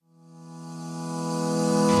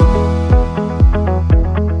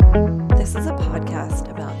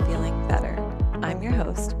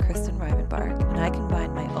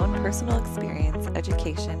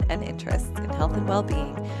and interests in health and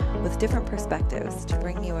well-being with different perspectives to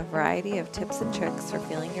bring you a variety of tips and tricks for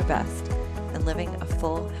feeling your best and living a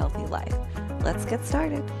full, healthy life. Let's get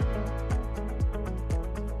started.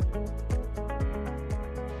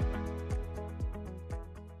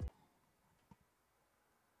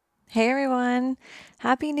 Hey everyone,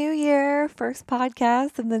 Happy New Year. First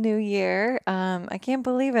podcast of the new year. I can't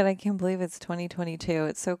believe it. I can't believe it's 2022.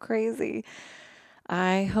 It's so crazy.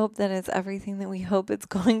 I hope that it's everything that we hope it's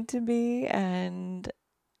going to be. And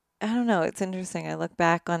I don't know, it's interesting. I look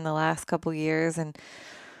back on the last couple years and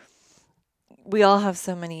we all have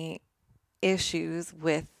so many issues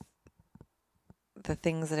with the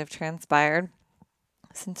things that have transpired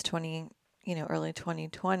since early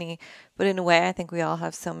 2020. But in a way, I think we all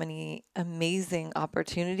have so many amazing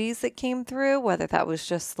opportunities that came through, whether that was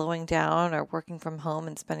just slowing down or working from home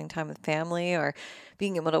and spending time with family, or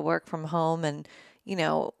being able to work from home and,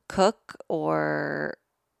 cook or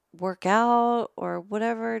work out or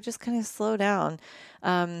whatever, just kind of slow down.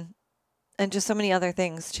 And just so many other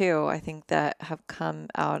things too, I think that have come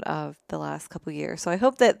out of the last couple years. So I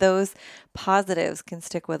hope that those positives can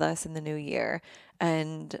stick with us in the new year,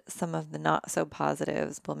 and some of the not so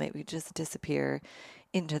positives will maybe just disappear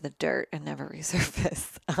into the dirt and never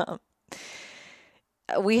resurface.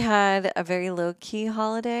 We had a very low key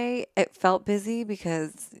holiday. It felt busy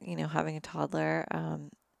because, having a toddler,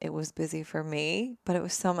 it was busy for me, but it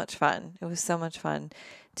was so much fun. It was so much fun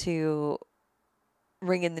to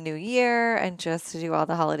ring in the new year and just to do all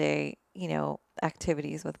the holiday,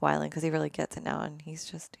 activities with Wyland, because he really gets it now and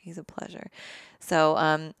he's a pleasure. So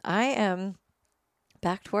I am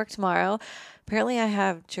back to work tomorrow. Apparently I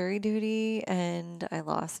have jury duty and I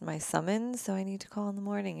lost my summons, so I need to call in the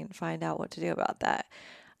morning and find out what to do about that.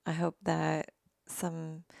 I hope that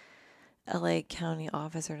some LA County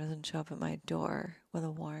officer doesn't show up at my door with a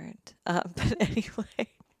warrant. But anyway,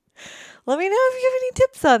 let me know if you have any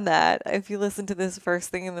tips on that. If you listen to this first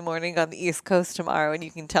thing in the morning on the East Coast tomorrow, and you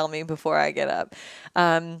can tell me before I get up.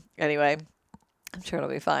 Anyway, I'm sure it'll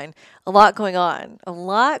be fine. A lot going on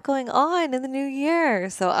in the new year.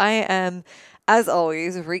 So I am, as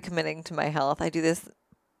always, recommitting to my health. I do this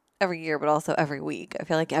every year, but also every week. I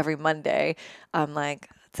feel like every Monday, I'm like,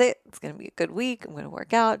 that's it. It's going to be a good week. I'm going to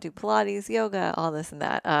work out, do Pilates, yoga, all this and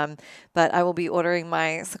that. But I will be ordering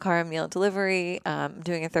my Sakara meal delivery,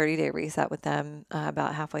 doing a 30-day reset with them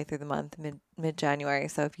about halfway through the month, mid-January.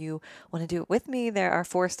 So if you want to do it with me, there are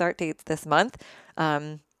 4 start dates this month,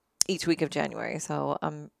 each week of January. So I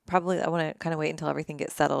want to kind of wait until everything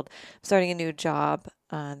gets settled. I'm starting a new job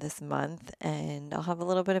this month, and I'll have a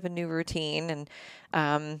little bit of a new routine,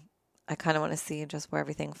 and I kind of want to see just where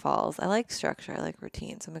everything falls. I like structure. I like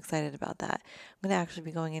routine. So I'm excited about that. I'm going to actually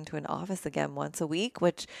be going into an office again once a week,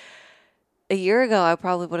 which a year ago I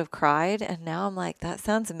probably would have cried. And now I'm like, that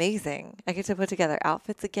sounds amazing. I get to put together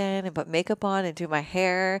outfits again and put makeup on and do my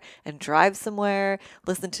hair and drive somewhere,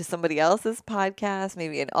 listen to somebody else's podcast,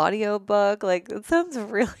 maybe an audio book. Like, it sounds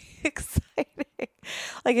really exciting.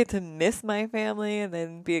 I get to miss my family and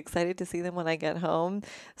then be excited to see them when I get home.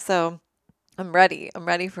 So I'm ready. I'm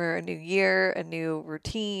ready for a new year, a new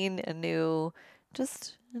routine, a new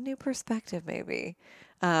perspective maybe.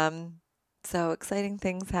 Um, so exciting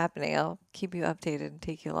things happening. I'll keep you updated and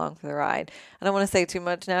take you along for the ride. I don't want to say too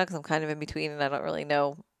much now because I'm kind of in between and I don't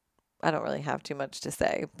really have too much to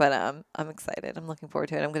say, but I'm excited. I'm looking forward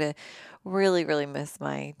to it. I'm going to really, really miss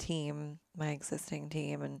my team, my existing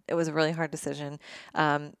team, and it was a really hard decision.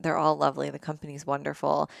 They're all lovely. The company's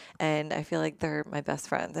wonderful, and I feel like they're my best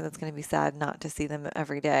friends, and it's going to be sad not to see them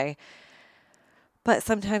every day. But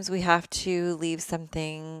sometimes we have to leave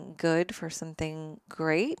something good for something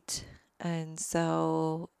great, and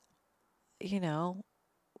so, you know,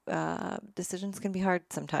 decisions can be hard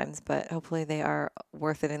sometimes, but hopefully they are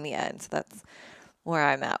worth it in the end. So that's where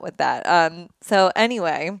I'm at with that. So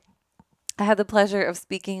anyway, I had the pleasure of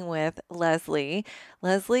speaking with Leslie.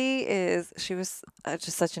 She was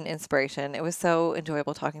just such an inspiration. It was so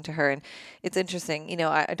enjoyable talking to her. And it's interesting,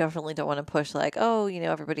 I definitely don't want to push like, oh,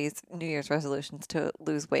 everybody's New Year's resolutions to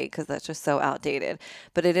lose weight because that's just so outdated.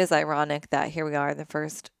 But it is ironic that here we are in the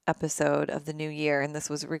first episode of the new year, and this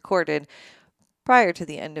was recorded prior to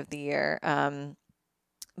the end of the year.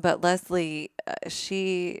 But Leslie,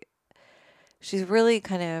 she she's really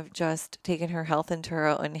kind of just taken her health into her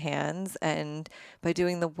own hands. And by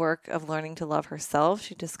doing the work of learning to love herself,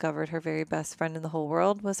 she discovered her very best friend in the whole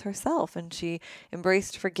world was herself. And she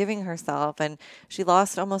embraced forgiving herself. And she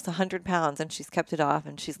lost almost 100 pounds and she's kept it off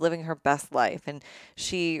and she's living her best life. And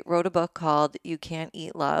she wrote a book called You Can't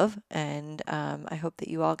Eat Love. And I hope that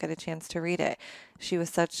you all get a chance to read it. She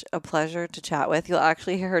was such a pleasure to chat with. You'll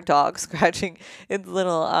actually hear her dog scratching its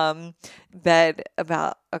little bed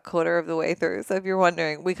about a quarter of the way through. So if you're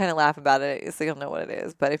wondering, we kind of laugh about it, so you'll know what it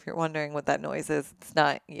is. But if you're wondering what that noise is, it's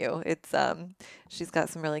not you. It's she's got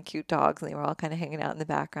some really cute dogs, and they were all kind of hanging out in the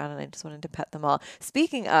background, and I just wanted to pet them all.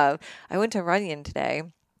 Speaking of, I went to Runyon today.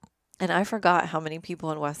 And I forgot how many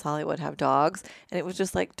people in West Hollywood have dogs, and it was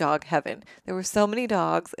just like dog heaven. There were so many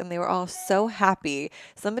dogs, and they were all so happy.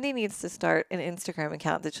 Somebody needs to start an Instagram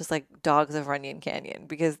account that's just like Dogs of Runyon Canyon,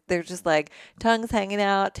 because they're just like tongues hanging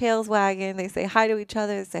out, tails wagging. They say hi to each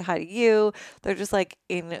other, they say hi to you. They're just like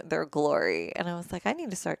in their glory. And I was like, I need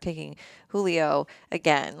to start taking Julio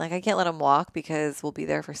again. Like, I can't let him walk because we'll be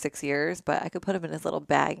there for 6 years, but I could put him in his little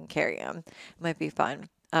bag and carry him. It might be fun.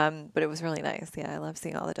 But it was really nice. Yeah, I love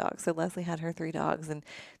seeing all the dogs. So Leslie had her 3 dogs and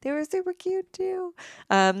they were super cute too.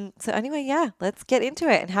 So anyway, yeah, let's get into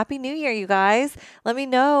it. And Happy New Year, you guys. Let me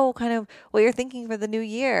know kind of what you're thinking for the new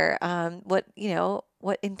year.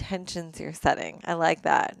 What intentions you're setting. I like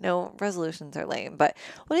that. No, resolutions are lame, but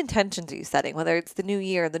what intentions are you setting? Whether it's the new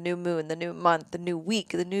year, the new moon, the new month, the new week,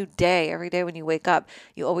 the new day, every day when you wake up,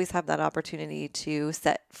 you always have that opportunity to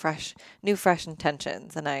set fresh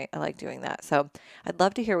intentions. And I like doing that. So I'd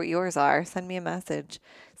love to hear what yours are. Send me a message,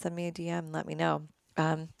 send me a DM, let me know.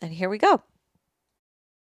 And here we go.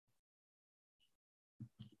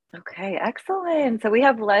 Okay, excellent. So we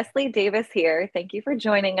have Leslie Davis here. Thank you for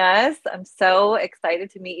joining us. I'm so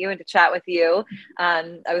excited to meet you and to chat with you.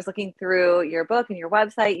 I was looking through your book and your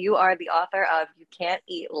website. You are the author of You Can't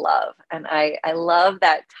Eat Love. And I love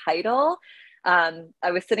that title.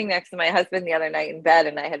 I was sitting next to my husband the other night in bed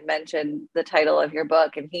and I had mentioned the title of your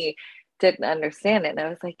book and he didn't understand it. And I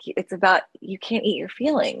was like, it's about you can't eat your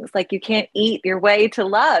feelings. Like you can't eat your way to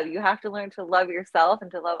love. You have to learn to love yourself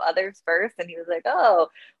and to love others first. And he was like, oh,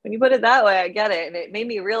 when you put it that way, I get it. And it made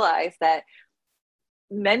me realize that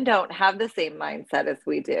men don't have the same mindset as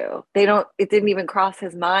we do. It didn't even cross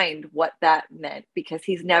his mind what that meant because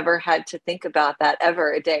he's never had to think about that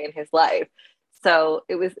ever a day in his life. So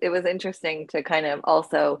it was interesting to kind of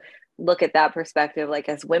also look at that perspective. Like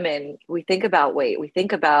as women, we think about weight, we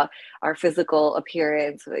think about our physical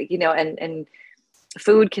appearance, and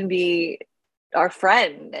food can be our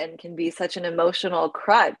friend and can be such an emotional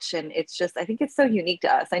crutch. And it's just, I think it's so unique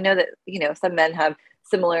to us. I know that, some men have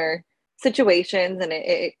similar situations and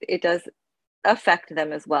it does affect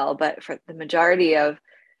them as well. But for the majority of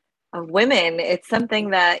women, it's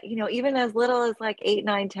something that, even as little as like 8,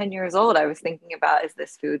 9, 10 years old, I was thinking about, is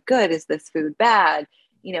this food good? Is this food bad?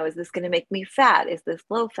 Is this going to make me fat? Is this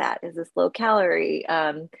low fat? Is this low calorie?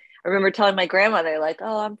 I remember telling my grandmother, like,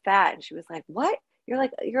 oh, I'm fat. And she was like, what?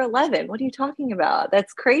 You're 11. What are you talking about?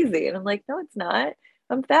 That's crazy. And I'm like, no, it's not.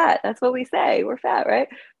 I'm fat. That's what we say. We're fat, right?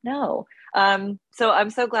 No. So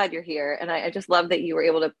I'm so glad you're here. And I just love that you were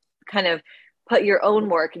able to kind of put your own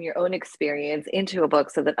work and your own experience into a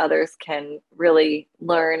book so that others can really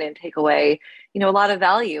learn and take away, a lot of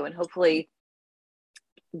value and hopefully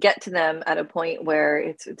get to them at a point where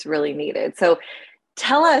it's really needed. So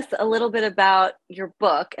tell us a little bit about your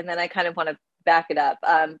book, and then I kind of want to back it up.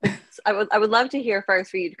 I would love to hear first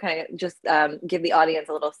for you to kind of just give the audience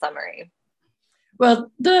a little summary. Well,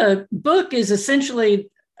 the book is essentially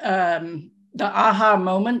the aha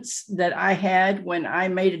moments that I had when I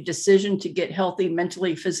made a decision to get healthy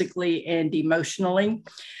mentally, physically, and emotionally.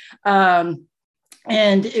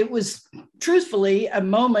 And it was truthfully a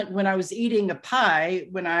moment when I was eating a pie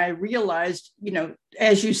when I realized,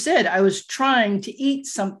 as you said, I was trying to eat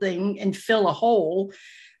something and fill a hole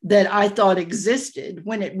that I thought existed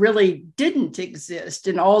when it really didn't exist.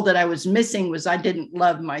 And all that I was missing was I didn't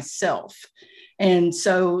love myself. And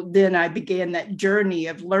so then I began that journey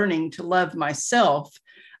of learning to love myself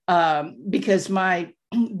because my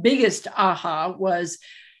biggest aha was,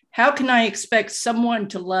 how can I expect someone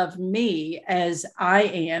to love me as I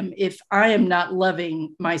am if I am not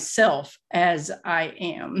loving myself as I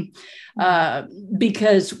am?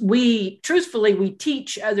 Because we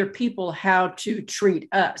teach other people how to treat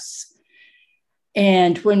us.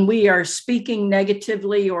 And when we are speaking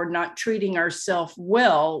negatively or not treating ourselves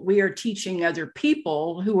well, we are teaching other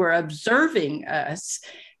people who are observing us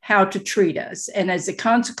how to treat us. And as a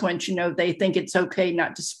consequence, they think it's okay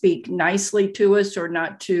not to speak nicely to us or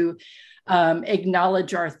not to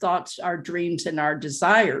acknowledge our thoughts, our dreams, and our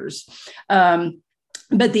desires.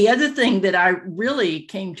 But the other thing that I really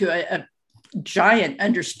came to a giant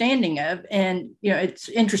understanding of, and it's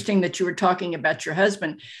interesting that you were talking about your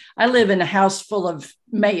husband. I live in a house full of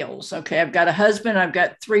males. Okay, I've got a husband, I've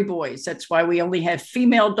got 3 boys. That's why we only have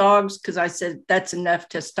female dogs, because I said that's enough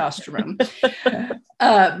testosterone.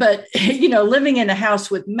 But living in a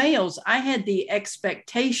house with males, I had the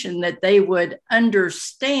expectation that they would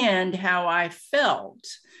understand how I felt.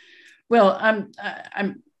 Well,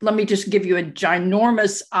 let me just give you a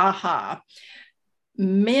ginormous aha.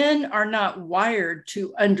 Men are not wired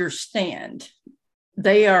to understand.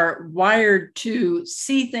 They are wired to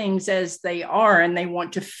see things as they are, and they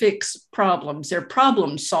want to fix problems. They're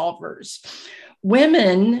problem solvers.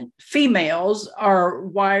 Women, females, are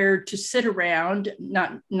wired to sit around,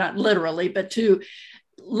 not literally, but to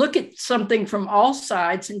look at something from all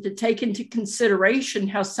sides and to take into consideration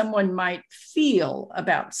how someone might feel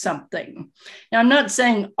about something. Now, I'm not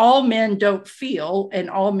saying all men don't feel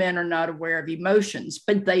and all men are not aware of emotions,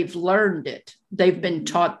 but they've learned it. They've been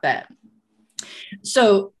taught that.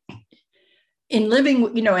 So in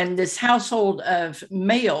living, in this household of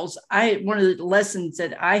males, one of the lessons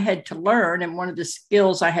that I had to learn and one of the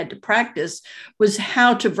skills I had to practice was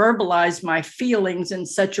how to verbalize my feelings in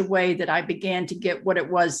such a way that I began to get what it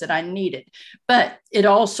was that I needed. But it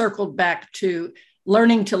all circled back to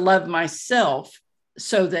learning to love myself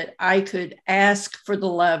so that I could ask for the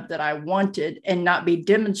love that I wanted and not be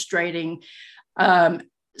demonstrating,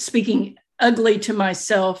 speaking ugly to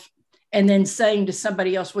myself, and then saying to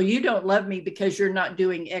somebody else, well, you don't love me because you're not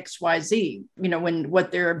doing X, Y, Z, when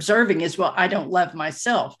what they're observing is, well, I don't love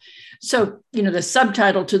myself. So, the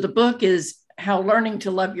subtitle to the book is How Learning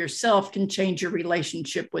to Love Yourself Can Change Your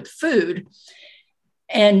Relationship with Food.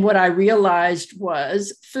 And what I realized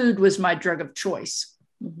was food was my drug of choice.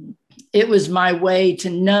 Mm-hmm. It was my way to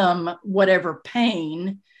numb whatever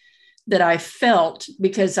pain that I felt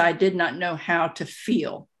because I did not know how to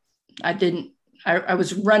feel. I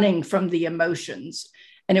was running from the emotions,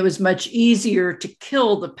 and it was much easier to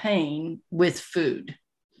kill the pain with food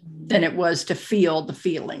than it was to feel the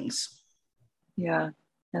feelings. Yeah.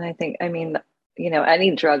 And I think,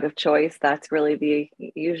 any drug of choice, that's really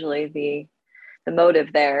usually the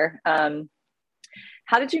motive there.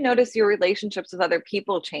 How did you notice your relationships with other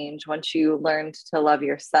people change once you learned to love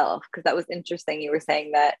yourself? Because that was interesting. You were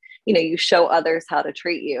saying that, you show others how to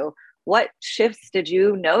treat you. What shifts did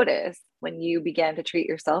you notice when you began to treat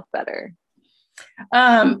yourself better?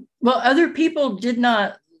 Well, other people did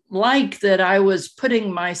not like that I was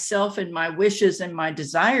putting myself and my wishes and my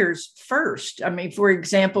desires first. For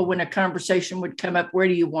example, when a conversation would come up, where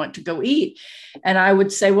do you want to go eat? And I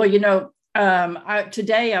would say, well,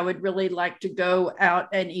 today I would really like to go out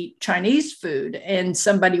and eat Chinese food. And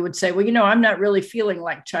somebody would say, well, I'm not really feeling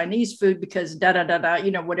like Chinese food because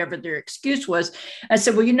whatever their excuse was. I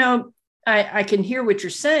said, well, I can hear what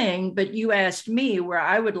you're saying, but you asked me where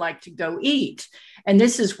I would like to go eat. And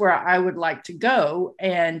this is where I would like to go.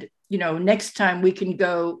 And, next time we can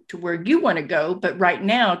go to where you want to go. But right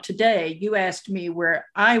now, today, you asked me where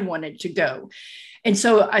I wanted to go. And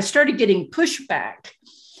so I started getting pushback.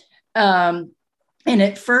 And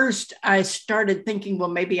at first I started thinking, well,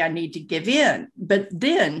 maybe I need to give in. But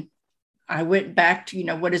then I went back to,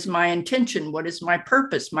 what is my intention? What is my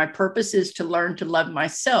purpose? My purpose is to learn to love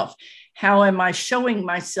myself. How am I showing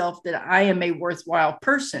myself that I am a worthwhile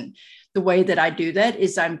person? The way that I do that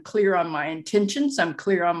is I'm clear on my intentions, I'm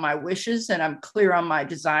clear on my wishes, and I'm clear on my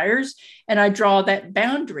desires. And I draw that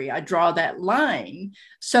boundary, I draw that line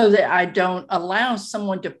so that I don't allow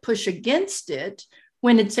someone to push against it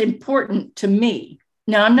when it's important to me.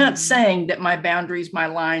 Now, I'm not saying that my boundaries, my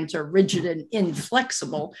lines are rigid and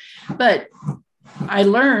inflexible, but I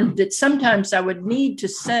learned that sometimes I would need to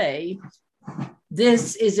say,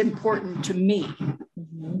 this is important to me.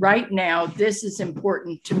 Right now, this is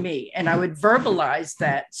important to me. And I would verbalize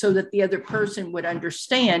that so that the other person would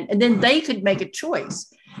understand, and then they could make a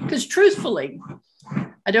choice. Because truthfully,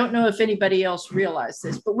 I don't know if anybody else realized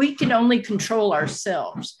this, but we can only control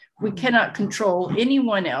ourselves. We cannot control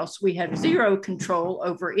anyone else. We have zero control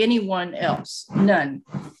over anyone else. None.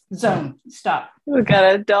 Zone. Stop. We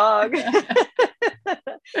got a dog.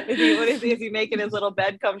 Is he making his little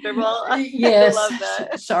bed comfortable? Yes. I love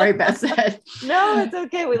that. Sorry about that. No, it's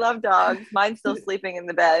okay. We love dogs. Mine's still sleeping in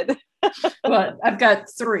the bed. Well, I've got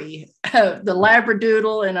 3, the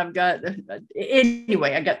Labradoodle, and I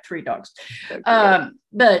got 3 dogs. So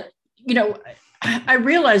but, I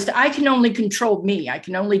realized I can only control me. I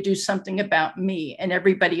can only do something about me, and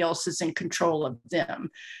everybody else is in control of them.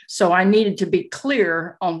 So I needed to be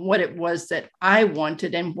clear on what it was that I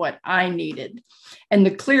wanted and what I needed. And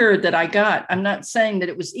the clearer that I got, I'm not saying that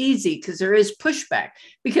it was easy, because there is pushback.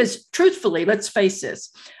 Because truthfully, let's face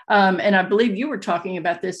this, and I believe you were talking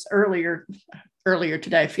about this earlier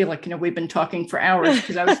today. I feel like, we've been talking for hours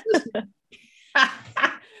because I was listening.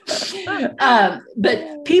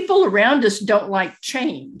 But people around us don't like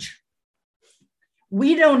change.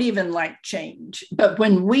 We don't even like change. But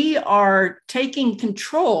when we are taking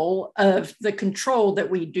control of the control that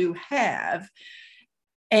we do have,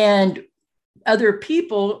 and other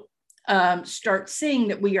people start seeing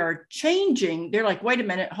that we are changing, they're like, wait a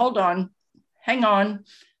minute, hold on, hang on.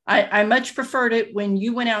 I much preferred it when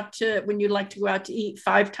you like to go out to eat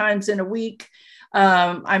 5 times in a week.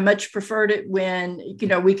 I much preferred it when,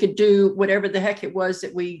 we could do whatever the heck it was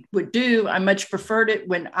that we would do. I much preferred it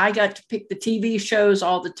when I got to pick the TV shows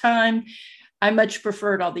all the time. I much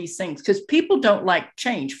preferred all these things, because people don't like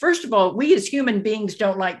change. First of all, we as human beings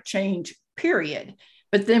don't like change, period.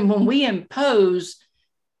 But then when we impose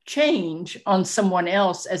change on someone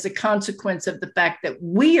else as a consequence of the fact that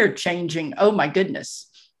we are changing, oh my goodness,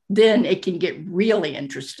 then it can get really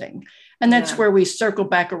interesting. And that's where we circle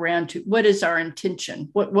back around to, what is our intention?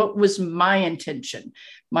 What was my intention?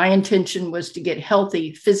 My intention was to get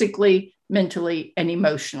healthy physically, mentally, and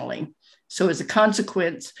emotionally. So as a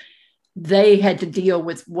consequence, they had to deal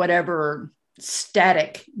with whatever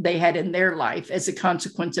static they had in their life as a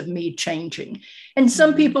consequence of me changing. And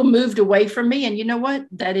some people moved away from me, and you know what?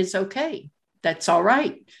 That is okay. That's all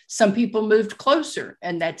right. Some people moved closer,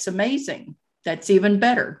 and that's amazing. That's even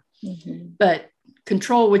better. Mm-hmm. But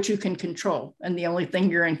control what you can control. And the only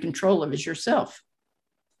thing you're in control of is yourself.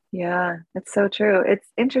 Yeah, it's so true. It's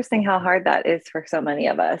interesting how hard that is for so many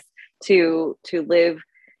of us to live.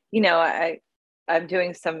 I'm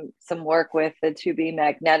doing some work with the To Be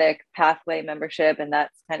Magnetic Pathway membership, and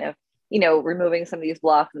that's kind of, removing some of these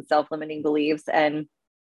blocks and self-limiting beliefs. And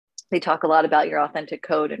they talk a lot about your authentic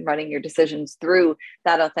code and running your decisions through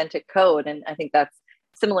that authentic code. And I think that's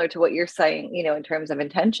similar to what you're saying, in terms of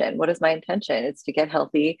intention. What is my intention? It's to get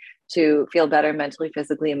healthy, to feel better mentally,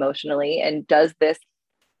 physically, emotionally. And does this,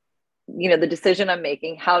 the decision I'm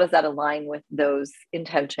making, how does that align with those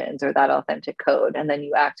intentions or that authentic code? And then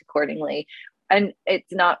you act accordingly. And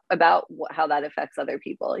it's not about how that affects other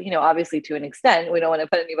people. Obviously, to an extent, we don't want to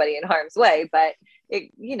put anybody in harm's way, but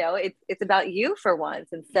it's about you for once,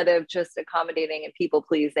 instead of just accommodating and people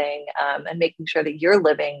pleasing, and making sure that you're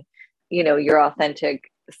living your authentic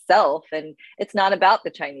self. And it's not about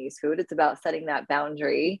the Chinese food. It's about setting that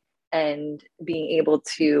boundary and being able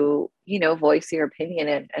to, voice your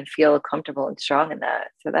opinion and feel comfortable and strong in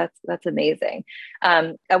that. So that's amazing.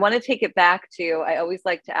 I want to take it back to, I always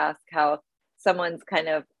like to ask how someone's kind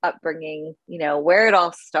of upbringing, where it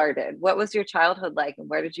all started. What was your childhood like, and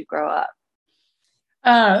where did you grow up?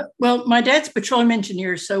 Well, my dad's a petroleum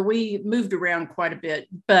engineer, so we moved around quite a bit.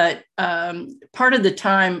 But part of the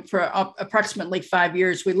time, for approximately 5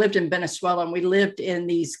 years, we lived in Venezuela, and we lived in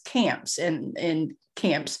these camps in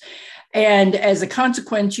camps. And as a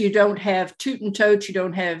consequence, you don't have toot and tote, you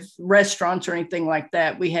don't have restaurants or anything like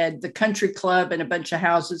that. We had the country club and a bunch of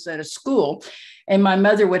houses and a school. And my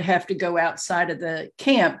mother would have to go outside of the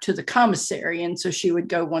camp to the commissary. And so she would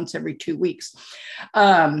go once every 2 weeks.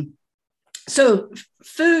 So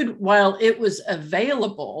food, while it was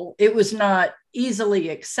available, it was not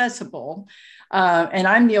easily accessible. And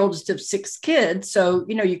I'm the oldest of 6 kids. So,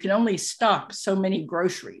 you can only stock so many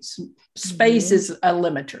groceries. Space is a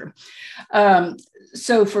limiter.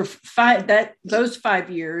 So for those 5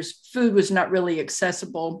 years, food was not really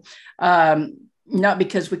accessible. Not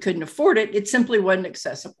because we couldn't afford it. It simply wasn't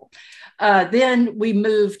accessible. Then we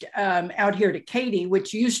moved out here to Katy,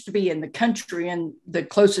 which used to be in the country, and the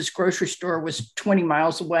closest grocery store was 20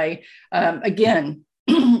 miles away. Again,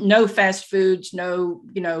 no fast foods, no,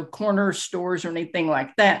 corner stores or anything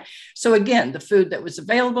like that. So again, the food that was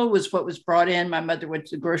available was what was brought in. My mother went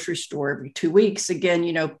to the grocery store every 2 weeks. Again,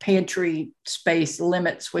 pantry space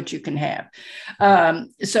limits what you can have.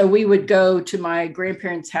 So we would go to my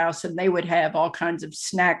grandparents' house, and they would have all kinds of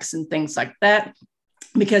snacks and things like that,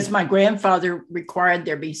 because my grandfather required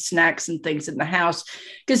there be snacks and things in the house,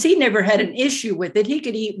 because he never had an issue with it. He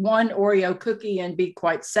could eat one Oreo cookie and be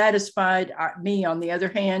quite satisfied. Me, on the other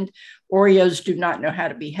hand, Oreos do not know how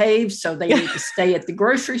to behave, so they need to stay at the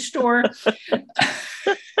grocery store.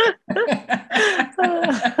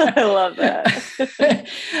 I love that.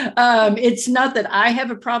 It's not that I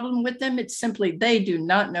have a problem with them. It's simply they do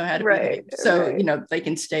not know how to behave. So, they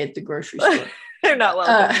can stay at the grocery store. They're not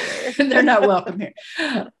welcome here. They're not welcome here.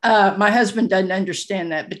 My husband doesn't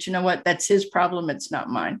understand that, but you know what? That's his problem. It's not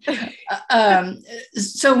mine.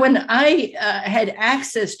 So when I had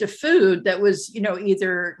access to food that was,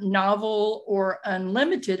 either novel or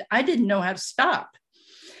unlimited, I didn't know how to stop.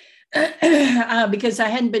 Because I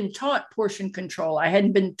hadn't been taught portion control. I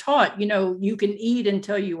hadn't been taught, you can eat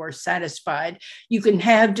until you are satisfied. You can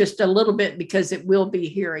have just a little bit because it will be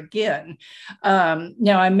here again.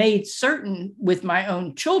 Now, I made certain with my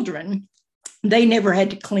own children, they never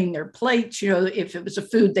had to clean their plates. If it was a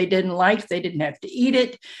food they didn't like, they didn't have to eat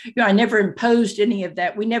it. I never imposed any of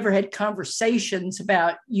that. We never had conversations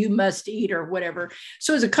about you must eat or whatever.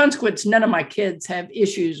 So as a consequence, none of my kids have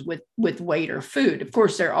issues with weight or food. Of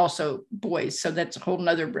course, they're also boys, so that's a whole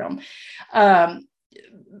nother realm.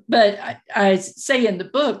 But I say in the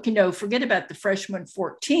book, forget about the freshman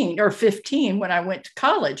 14 or 15 when I went to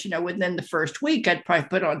college. Within the first week, I'd probably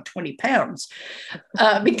put on 20 pounds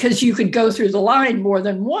because you could go through the line more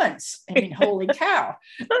than once. I mean, holy cow.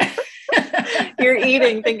 You're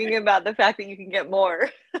eating, thinking about the fact that you can get more.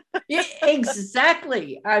 Yeah,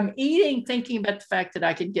 exactly. I'm eating, thinking about the fact that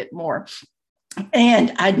I could get more.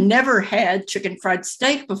 And I'd never had chicken fried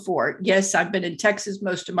steak before. Yes, I've been in Texas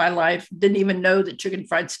most of my life, didn't even know that chicken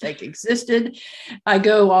fried steak existed. I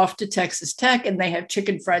go off to Texas Tech and they have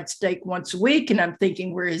chicken fried steak once a week. And I'm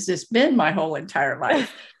thinking, where has this been my whole entire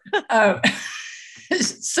life?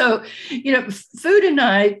 So, food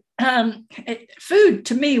and food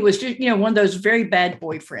to me was just, one of those very bad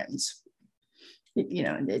boyfriends.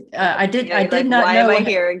 I did not know. Why am I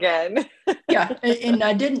here again? Yeah, and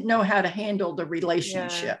I didn't know how to handle the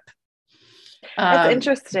relationship. That's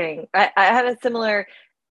interesting. I had a similar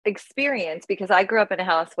experience because I grew up in a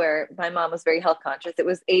house where my mom was very health conscious. It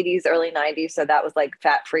was 80s, early 90s, so that was like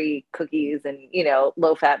fat-free cookies and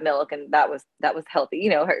low-fat milk, and that was healthy.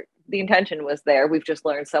 The intention was there. We've just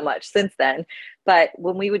learned so much since then. But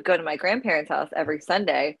when we would go to my grandparents' house every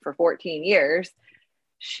Sunday for 14 years,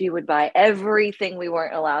 she would buy everything we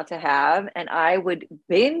weren't allowed to have, and I would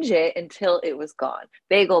binge it until it was gone.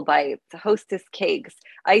 Bagel bites, Hostess cakes,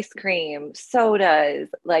 ice cream, sodas,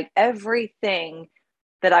 like everything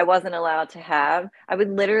that I wasn't allowed to have. I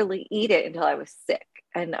would literally eat it until I was sick.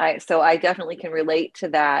 And so I definitely can relate to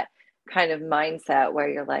that kind of mindset where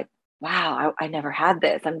you're like, wow, I never had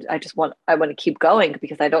this. I want to keep going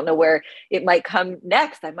because I don't know where it might come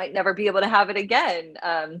next. I might never be able to have it again.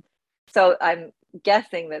 So I'm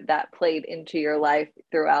guessing that played into your life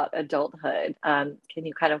throughout adulthood. Can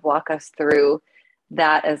you kind of walk us through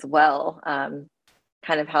that as well?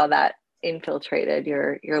 Kind of how that infiltrated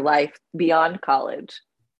your life beyond college?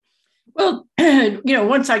 Well,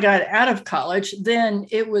 once I got out of college, then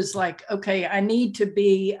it was like, okay, I need to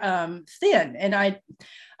be thin. And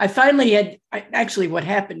I finally actually what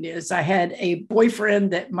happened is I had a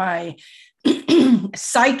boyfriend that my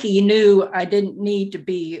psyche knew I didn't need to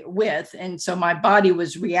be with. And so my body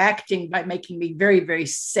was reacting by making me very, very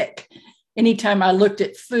sick. Anytime I looked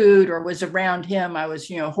at food or was around him, I was,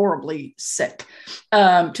 horribly sick,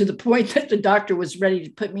 to the point that the doctor was ready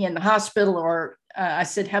to put me in the hospital. Or I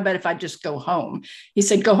said, how about if I just go home? He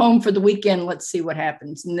said, go home for the weekend. Let's see what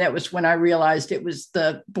happens. And that was when I realized it was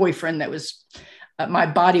the boyfriend that was my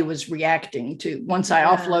body was reacting to once I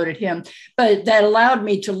offloaded him. But that allowed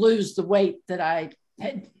me to lose the weight that I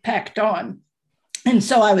had packed on. And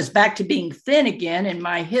so I was back to being thin again, and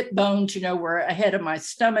my hip bones, were ahead of my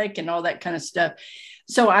stomach and all that kind of stuff.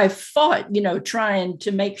 So I fought, trying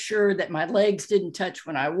to make sure that my legs didn't touch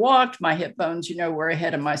when I walked. My hip bones, were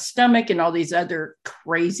ahead of my stomach, and all these other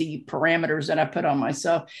crazy parameters that I put on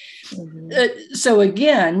myself. Mm-hmm. So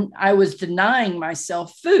again, I was denying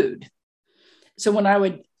myself food. So when I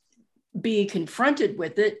would be confronted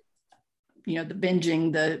with it, the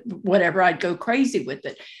binging, the whatever, I'd go crazy with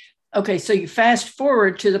it. Okay, so you fast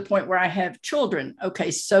forward to the point where I have children. Okay,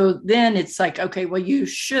 so then it's like, okay, well, you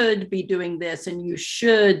should be doing this and you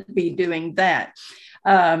should be doing that,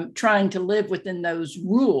 trying to live within those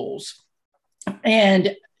rules.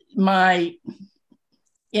 And my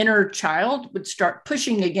inner child would start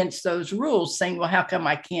pushing against those rules, saying, well, how come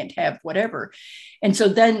I can't have whatever? And so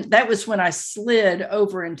then that was when I slid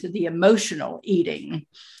over into the emotional eating,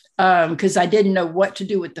 because I didn't know what to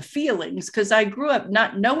do with the feelings, because I grew up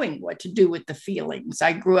not knowing what to do with the feelings.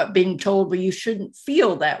 I grew up being told, well, you shouldn't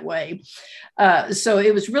feel that way. So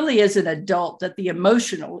it was really as an adult that the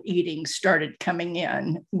emotional eating started coming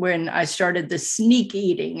in, when I started the sneak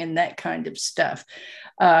eating and that kind of stuff.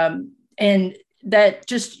 And that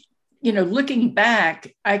just, looking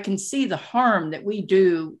back, I can see the harm that we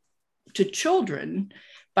do to children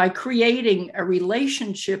by creating a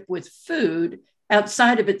relationship with food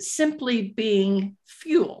outside of it simply being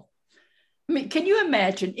fuel. I mean, can you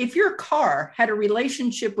imagine if your car had a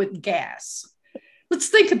relationship with gas? Let's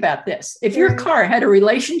think about this. If your car had a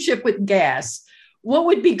relationship with gas, what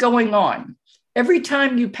would be going on? Every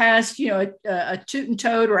time you passed, a toot and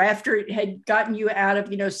toad, or after it had gotten you out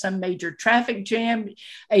of, some major traffic jam,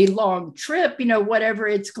 a long trip, whatever,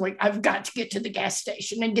 it's going, I've got to get to the gas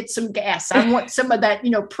station and get some gas. I want some of that,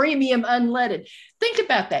 premium unleaded. Think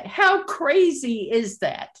about that. How crazy is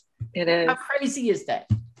that? It is. How crazy is that?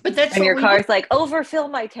 But that's and your car's like, overfill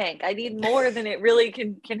my tank. I need more than it really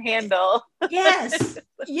can handle. Yes,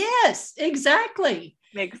 yes, exactly.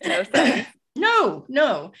 Makes no sense.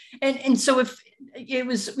 No. And so if it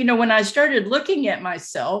was, when I started looking at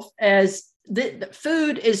myself as the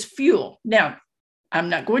food is fuel. Now, I'm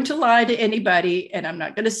not going to lie to anybody, and I'm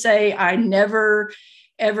not going to say I never,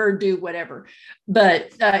 ever do whatever.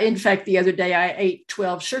 But in fact, the other day I ate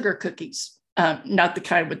 12 sugar cookies. Not the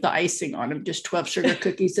kind with the icing on them, just 12 sugar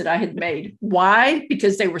cookies that I had made. Why?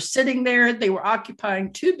 Because they were sitting there. They were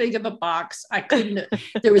occupying too big of a box.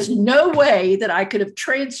 There was no way that I could have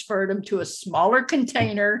transferred them to a smaller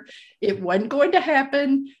container. It wasn't going to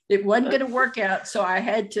happen. It wasn't going to work out. So I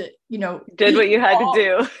had to, did what you had to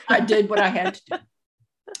do. I did what I had to do.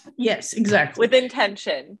 Yes, exactly. With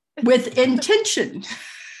intention. With intention.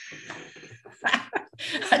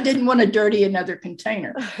 I didn't want to dirty another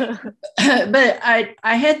container. But I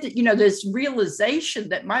had this realization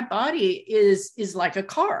that my body is like a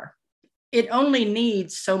car. It only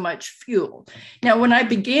needs so much fuel. Now, when I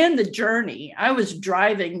began the journey, I was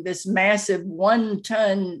driving this massive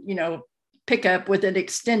 1-ton, pickup with an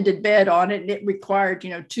extended bed on it. And it required,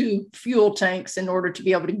 2 fuel tanks in order to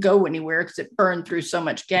be able to go anywhere because it burned through so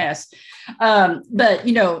much gas. But,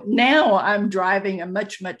 now I'm driving a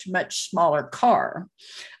much, much, much smaller car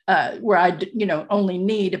where I, only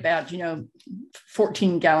need about,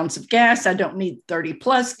 14 gallons of gas. I don't need 30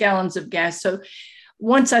 plus gallons of gas. So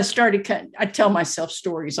once I started, I tell myself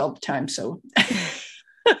stories all the time. So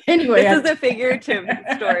anyway, this is a figurative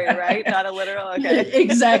story, right? Not a literal. Okay.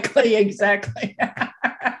 Exactly. I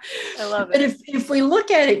love it. But if we look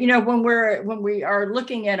at it, when we are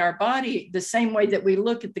looking at our body the same way that we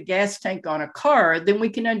look at the gas tank on a car, then we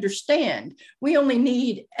can understand we only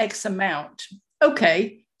need X amount.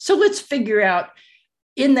 Okay, so let's figure out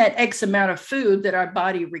in that X amount of food that our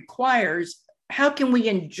body requires, how can we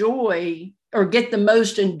enjoy or get the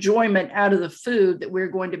most enjoyment out of the food that we're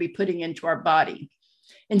going to be putting into our body?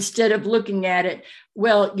 Instead of looking at it,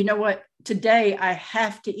 well, you know what, today I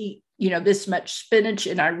have to eat, this much spinach,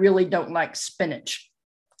 and I really don't like spinach.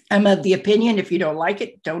 I'm of the opinion, if you don't like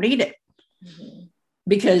it, don't eat it. Mm-hmm.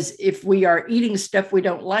 Because if we are eating stuff we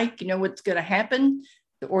don't like, what's going to happen?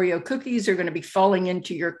 The Oreo cookies are going to be falling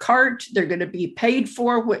into your cart. They're going to be paid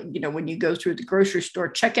for when you go through the grocery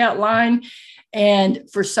store checkout line. And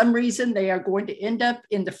for some reason, they are going to end up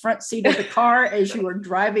in the front seat of the car as you are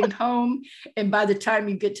driving home. And by the time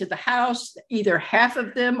you get to the house, either half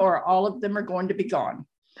of them or all of them are going to be gone.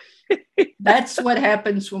 That's what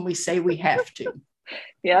happens when we say we have to.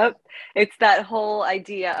 Yep. It's that whole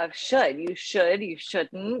idea of you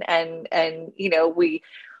shouldn't. And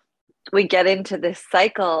we get into this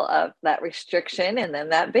cycle of that restriction and then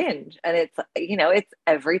that binge. And it's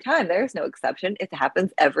every time. There's no exception. It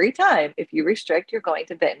happens every time. If you restrict, you're going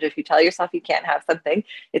to binge. If you tell yourself you can't have something,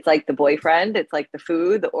 it's like the boyfriend, it's like the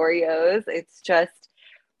food, the Oreos. It's just,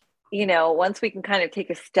 once we can kind of take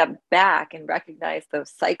a step back and recognize those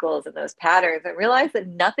cycles and those patterns and realize that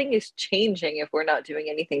nothing is changing if we're not doing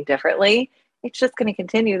anything differently, it's just going to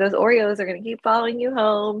continue. Those Oreos are going to keep following you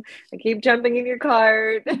home and keep jumping in your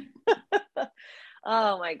cart.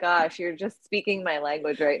 Oh my gosh, you're just speaking my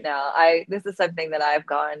language right now. This is something that I've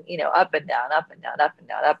gone, up and down, up and down, up and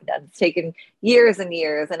down, up and down. It's taken years and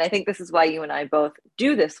years. And I think this is why you and I both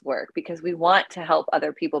do this work, because we want to help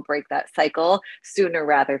other people break that cycle sooner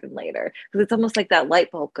rather than later. Because it's almost like that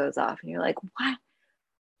light bulb goes off and you're like, what?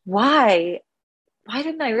 Why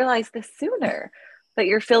didn't I realize this sooner? But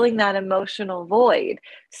you're filling that emotional void.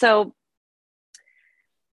 So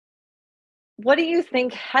how do you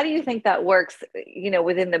think that works,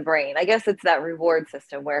 within the brain? I guess it's that reward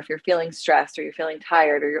system where if you're feeling stressed or you're feeling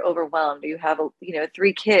tired or you're overwhelmed or you have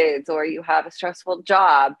 3 kids or you have a stressful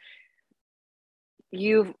job,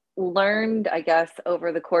 you've learned, I guess,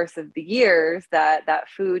 over the course of the years that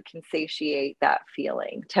food can satiate that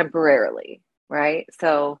feeling temporarily, right?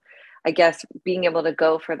 So I guess being able to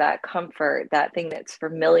go for that comfort, that thing that's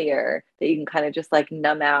familiar, that you can kind of just like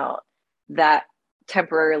numb out, that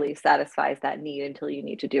temporarily satisfies that need until you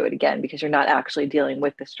need to do it again, because you're not actually dealing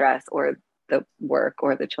with the stress or the work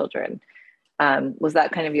or the children. Was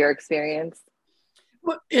that kind of your experience?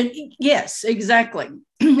 Yes, exactly.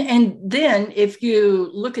 And then if you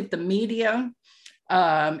look at the media,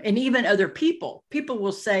 and even other people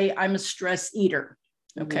will say, I'm a stress eater.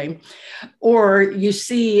 Okay. Mm-hmm. Or you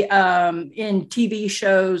see in TV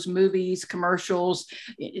shows, movies, commercials,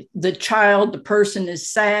 the person is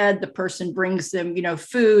sad. The person brings them,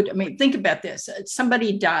 food. I mean, think about this.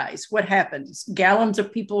 Somebody dies. What happens? Gallons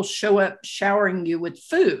of people show up showering you with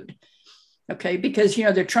food. Okay. Because,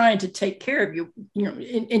 they're trying to take care of you.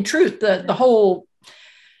 In truth, the whole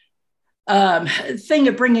thing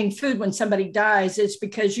of bringing food when somebody dies is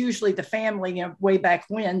because usually the family, way back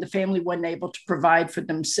when, the family wasn't able to provide for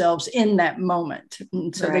themselves in that moment.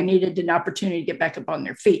 And so they needed an opportunity to get back up on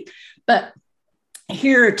their feet. But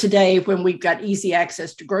here today, when we've got easy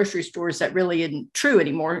access to grocery stores, that really isn't true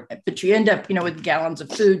anymore. But you end up, with gallons of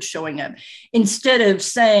food showing up instead of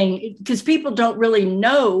saying, because people don't really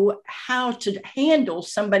know how to handle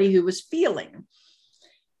somebody who is feeling.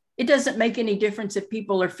 It doesn't make any difference if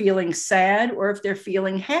people are feeling sad or if they're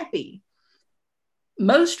feeling happy.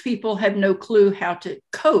 Most people have no clue how to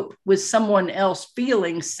cope with someone else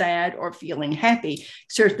feeling sad or feeling happy.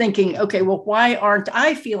 So they're thinking, okay, well, why aren't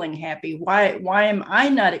I feeling happy? Why am I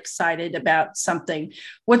not excited about something?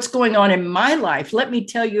 What's going on in my life? Let me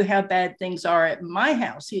tell you how bad things are at my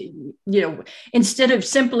house. Instead of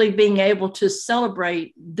simply being able to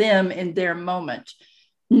celebrate them in their moment.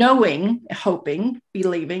 Knowing, hoping,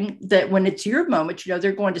 believing that when it's your moment,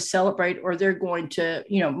 they're going to celebrate or they're going to,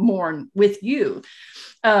 mourn with you.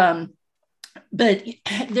 But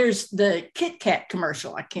there's the Kit Kat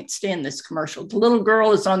commercial. I can't stand this commercial. The little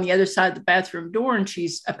girl is on the other side of the bathroom door and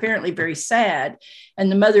she's apparently very sad. And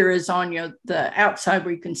the mother is on, the outside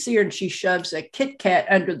where you can see her, and she shoves a Kit Kat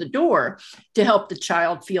under the door to help the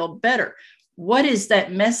child feel better. What is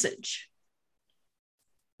that message?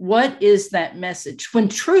 What is that message? When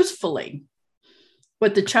truthfully,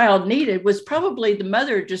 what the child needed was probably the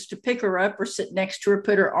mother just to pick her up or sit next to her,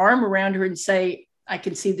 put her arm around her and say, I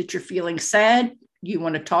can see that you're feeling sad. You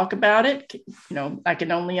want to talk about it? I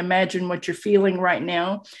can only imagine what you're feeling right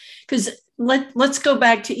now. Because let's go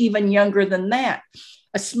back to even younger than that.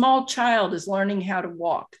 A small child is learning how to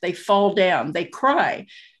walk. They fall down, they cry.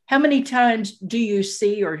 How many times do you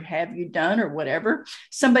see, or have you done, or whatever,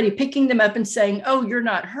 somebody picking them up and saying, oh, you're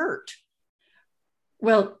not hurt?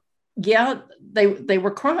 Well, yeah, they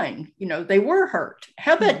were crying, they were hurt.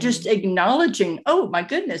 How about just acknowledging, oh my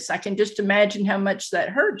goodness, I can just imagine how much that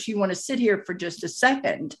hurts. You want to sit here for just a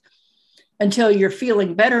second until you're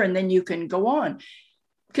feeling better, and then you can go on.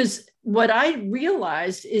 Because what I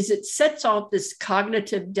realized is it sets off this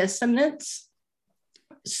cognitive dissonance,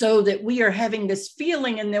 so that we are having this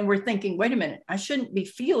feeling and then we're thinking, wait a minute, I shouldn't be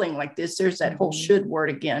feeling like this. There's that whole should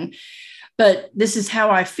word again, but this is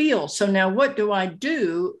how I feel. So now what do I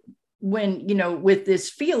do when, with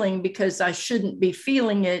this feeling, because I shouldn't be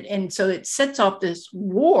feeling it? And so it sets off this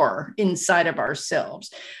war inside of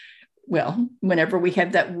ourselves. Well, whenever we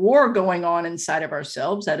have that war going on inside of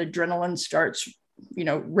ourselves, that adrenaline starts,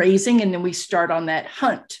 raising, and then we start on that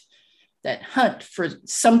hunt for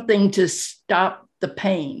something to stop the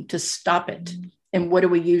pain, to stop it. Mm-hmm. And what do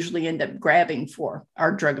we usually end up grabbing for?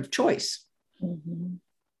 Our drug of choice. Mm-hmm.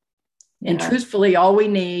 Yeah. And truthfully, all we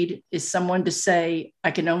need is someone to say,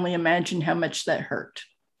 I can only imagine how much that hurt.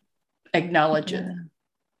 Acknowledge it.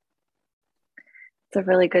 It's a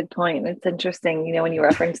really good point. It's interesting, when you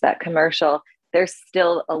reference that commercial, there's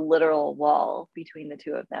still a literal wall between the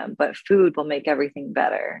two of them, but food will make everything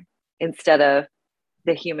better instead of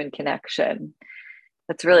the human connection.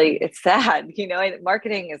 It's sad,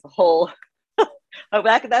 marketing is a whole,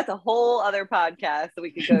 that's a whole other podcast that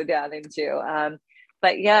we could go down into.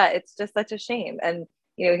 But yeah, it's just such a shame. And,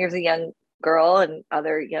 here's a young girl and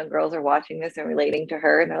other young girls are watching this and relating to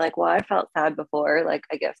her. And they're like, well, I felt sad before. Like,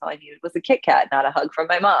 I guess all I needed was a Kit Kat, not a hug from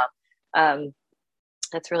my mom.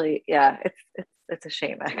 That's really, it's a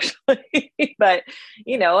shame actually. But,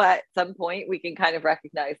 at some point we can kind of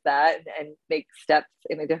recognize that and make steps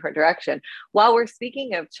in a different direction. While we're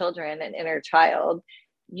speaking of children and inner child,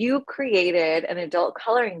 you created an adult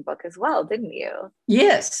coloring book as well, didn't you?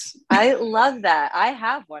 Yes. I love that. I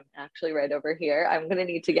have one actually right over here. I'm going to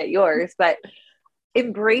need to get yours, but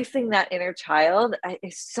embracing that inner child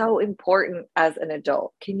is so important as an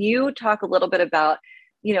adult. Can you talk a little bit about,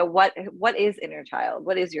 what is inner child?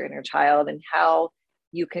 What is your inner child, and how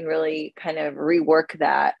you can really kind of rework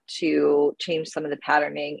that to change some of the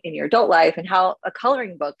patterning in your adult life, and how a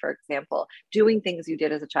coloring book, for example, doing things you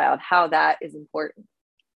did as a child, how that is important?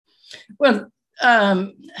 Well,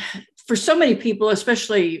 for so many people,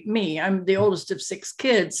 especially me, I'm the oldest of 6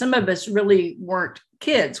 kids. Some of us really weren't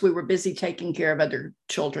kids. We were busy taking care of other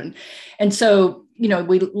children. And so,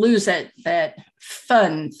 we lose that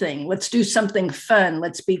fun thing. Let's do something fun.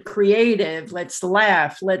 Let's be creative. Let's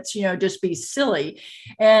laugh. Let's, just be silly.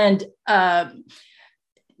 And as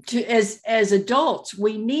adults,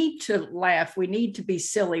 we need to laugh. We need to be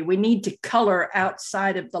silly. We need to color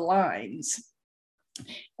outside of the lines.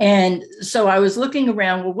 And so I was looking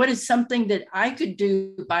around, well, what is something that I could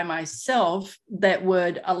do by myself that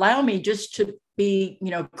would allow me just to be,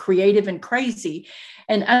 creative and crazy?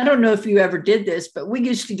 And I don't know if you ever did this, but we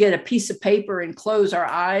used to get a piece of paper and close our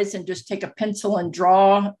eyes and just take a pencil and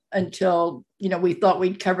draw until, we thought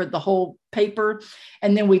we'd covered the whole paper.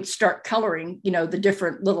 And then we'd start coloring, the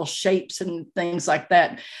different little shapes and things like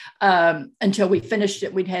that. Until we finished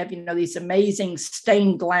it, we'd have, these amazing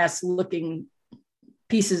stained glass looking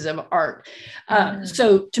pieces of art.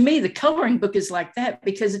 So to me, the coloring book is like that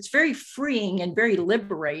because it's very freeing and very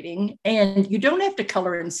liberating. And you don't have to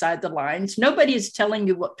color inside the lines. Nobody is telling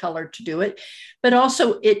you what color to do it, but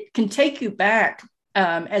also it can take you back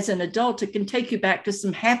as an adult. It can take you back to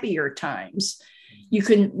some happier times. You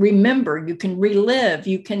can remember, you can relive,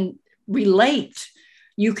 you can relate,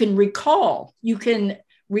 you can recall, you can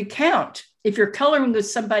recount. If you're coloring with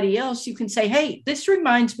somebody else, you can say, hey, this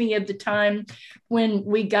reminds me of the time when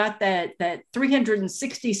we got that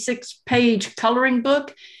 366 page coloring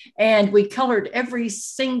book and we colored every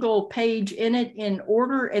single page in it in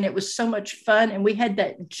order. And it was so much fun. And we had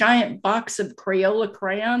that giant box of Crayola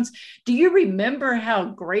crayons. Do you remember how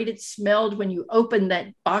great it smelled when you opened that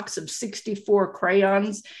box of 64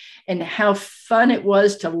 crayons? And how fun it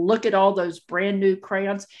was to look at all those brand new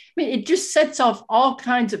crayons. I mean, it just sets off all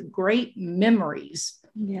kinds of great memories,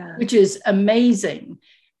 which is amazing.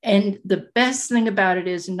 And the best thing about it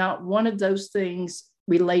is not one of those things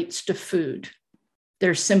relates to food.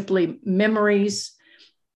 They're simply memories.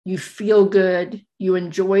 You feel good. You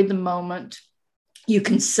enjoy the moment. You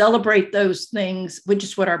can celebrate those things, which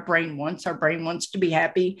is what our brain wants. Our brain wants to be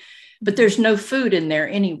happy, but there's no food in there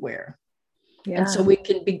anywhere. Yeah. And so we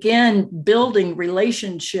can begin building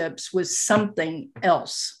relationships with something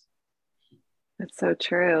else. That's so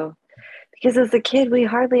true. Because as a kid, we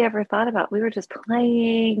hardly ever thought about, we were just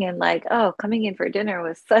playing and like, oh, coming in for dinner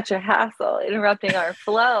was such a hassle, interrupting our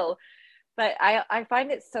flow. But I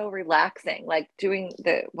find it so relaxing, like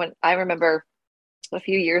when I remember a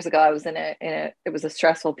few years ago, I was it was a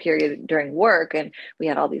stressful period during work and we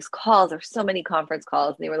had all these calls. There's so many conference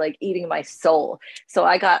calls and they were like eating my soul. So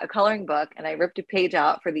I got a coloring book and I ripped a page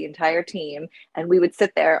out for the entire team. And we would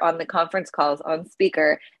sit there on the conference calls on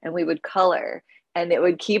speaker and we would color and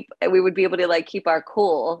we would be able to like keep our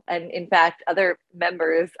cool. And in fact, other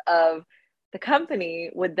members of the company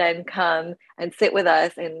would then come and sit with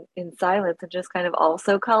us in silence and just kind of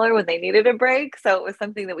also color when they needed a break. So it was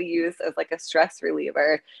something that we used as like a stress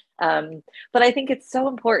reliever. But I think it's so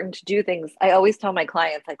important to do things. I always tell my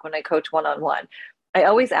clients, like when I coach one-on-one, I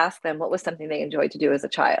always ask them what was something they enjoyed to do as a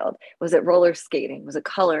child. Was it roller skating? Was it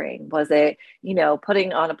coloring? Was it,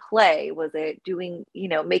 putting on a play? Was it doing,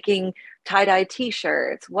 making tie-dye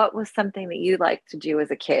t-shirts? What was something that you liked to do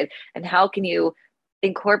as a kid? And how can you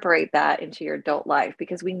incorporate that into your adult life?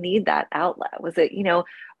 Because we need that outlet. Was it,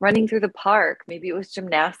 running through the park? Maybe it was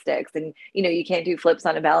gymnastics and, you can't do flips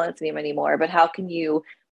on a balance beam anymore, but how can you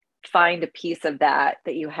find a piece of that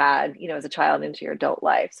you had, as a child into your adult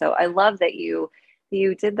life? So I love that you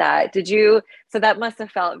did that. So that must have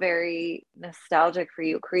felt very nostalgic for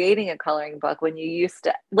you, creating a coloring book when you used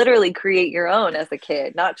to literally create your own as a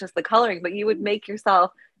kid, not just the coloring, but you would make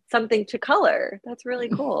yourself something to color. That's really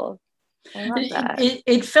cool. I love that.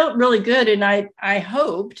 It felt really good. And I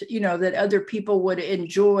hoped, that other people would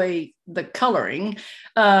enjoy the coloring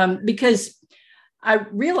because I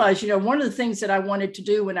realized, one of the things that I wanted to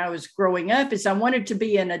do when I was growing up is I wanted to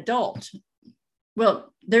be an adult.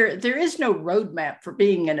 Well, there is no roadmap for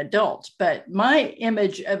being an adult, but my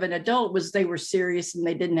image of an adult was they were serious and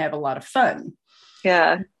they didn't have a lot of fun.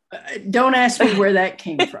 Yeah. Don't ask me where that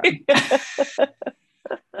came from.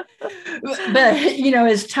 But,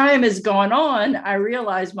 as time has gone on, I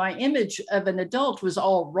realized my image of an adult was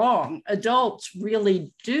all wrong. Adults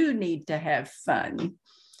really do need to have fun.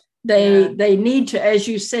 They need to, as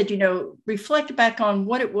you said, reflect back on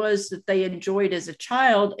what it was that they enjoyed as a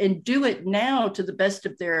child and do it now to the best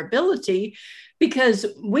of their ability, because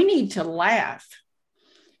we need to laugh.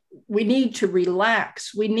 We need to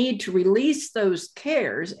relax. We need to release those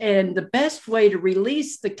cares. And the best way to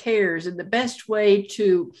release the cares and the best way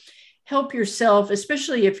to help yourself,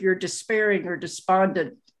 especially if you're despairing or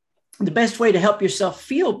despondent, the best way to help yourself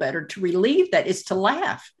feel better, to relieve that, is to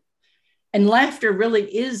laugh. And laughter really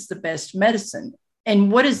is the best medicine.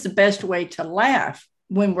 And what is the best way to laugh?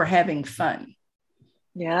 when we're having fun.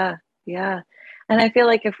 Yeah. Yeah. And I feel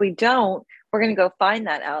like if we don't, we're going to go find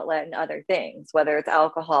that outlet in other things, whether it's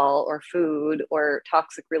alcohol or food or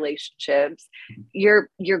toxic relationships. You're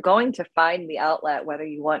going to find the outlet whether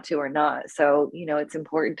you want to or not. So, it's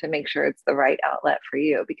important to make sure it's the right outlet for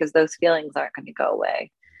you, because those feelings aren't going to go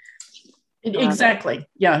away. Exactly.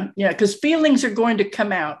 Yeah. Because feelings are going to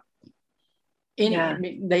come out.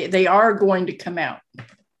 They are going to come out.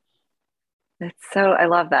 I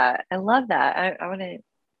love that. I love that. I want to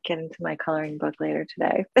get into my coloring book later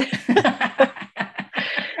today.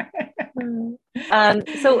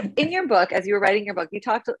 So in your book, as you were writing your book, you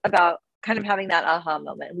talked about kind of having that aha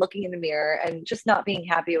moment, looking in the mirror and just not being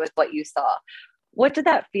happy with what you saw. What did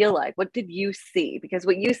that feel like? What did you see? Because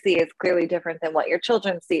what you see is clearly different than what your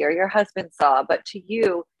children see or your husband saw. But to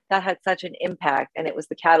you, that had such an impact, and it was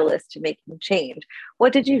the catalyst to making change.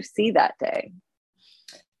 What did you see that day?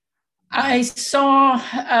 I saw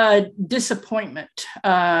disappointment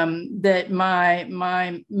that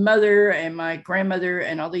my mother and my grandmother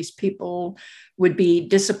and all these people would be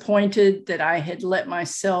disappointed that I had let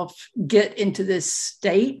myself get into this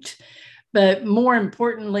state. But more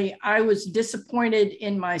importantly, I was disappointed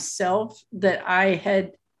in myself that I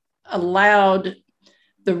had allowed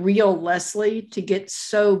the real Leslie to get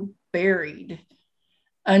so buried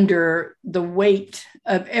under the weight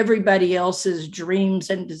of everybody else's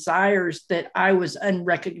dreams and desires that I was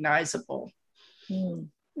unrecognizable.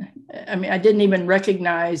 I mean, I didn't even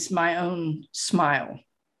my own smile.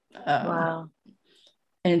 Wow.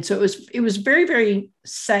 And so it was very, very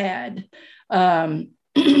sad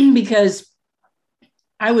because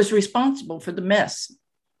I was responsible for the mess.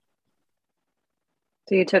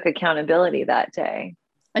 So you took accountability that day.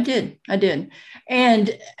 I did.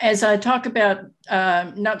 And as I talk about,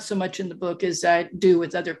 not so much in the book as I do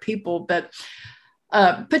with other people, but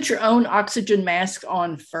put your own oxygen mask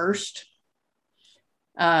on first.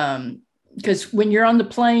 Because when you're on the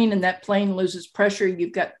plane and that plane loses pressure,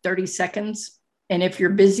 you've got 30 seconds. And if you're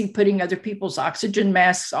busy putting other people's oxygen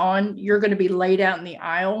masks on, you're going to be laid out in the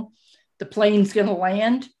aisle. The plane's going to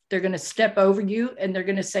land. They're going to step over you and they're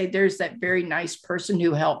going to say, there's that very nice person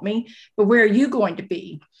who helped me, but where are you going to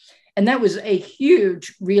be? And that was a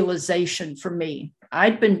huge realization for me.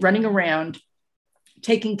 I'd been running around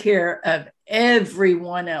taking care of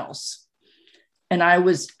everyone else, and I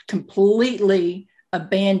was completely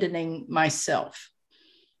abandoning myself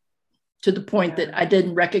to the point that I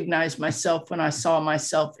didn't recognize myself when I saw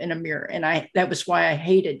myself in a mirror. And that was why I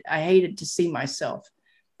hated to see myself.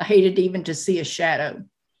 I hated even to see a shadow.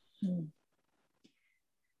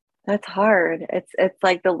 That's hard. It's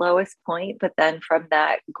like the lowest point, but then from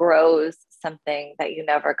that grows something that you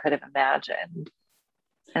never could have imagined.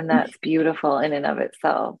 And that's beautiful in and of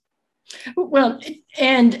itself. Well,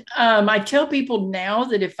 and I tell people now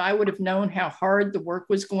that if I would have known how hard the work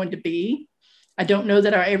was going to be, I don't know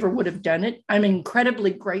that I ever would have done it. I'm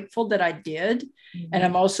incredibly grateful that I did. Mm-hmm. And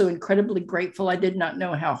I'm also incredibly grateful I did not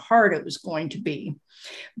know how hard it was going to be.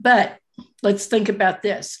 But let's think about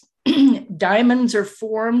this. Diamonds are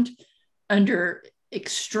formed under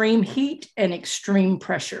extreme heat and extreme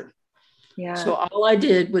pressure. Yeah. So all I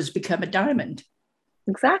did was become a diamond.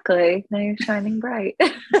 Exactly. Now you're shining bright.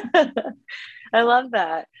 I love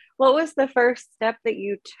that. What was the first step that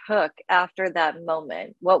you took after that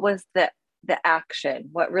moment? What was the action?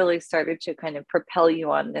 What really started to kind of propel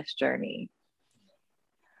you on this journey?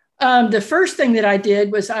 The first thing that I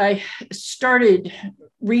did was I started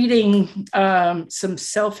reading some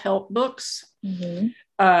self-help books. Mm-hmm.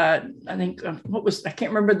 I think I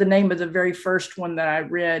can't remember the name of the very first one that I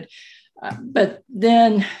read, but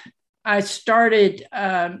then I started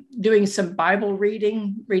doing some Bible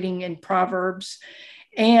reading in Proverbs,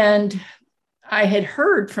 and I had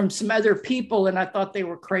heard from some other people, and I thought they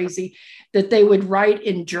were crazy, that they would write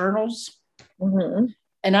in journals. Mm-hmm.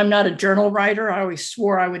 And I'm not a journal writer. I always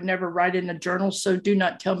swore I would never write in a journal. So do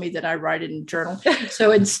not tell me that I write in a journal.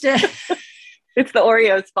 So instead, it's the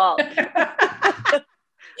Oreo's fault.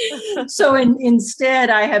 So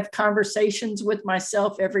instead, I have conversations with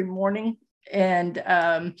myself every morning. And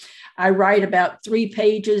I write about 3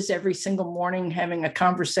 pages every single morning, having a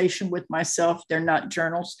conversation with myself. They're not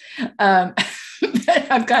journals.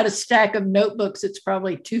 I've got a stack of notebooks. It's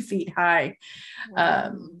probably 2 feet high,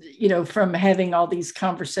 from having all these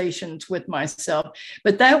conversations with myself.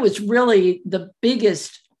 But that was really the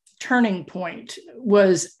biggest turning point,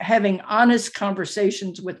 was having honest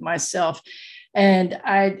conversations with myself. And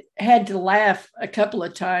I had to laugh a couple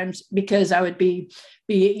of times because I would be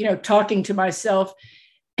talking to myself,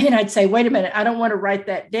 and I'd say, wait a minute, I don't want to write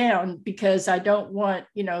that down because I don't want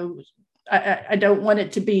I don't want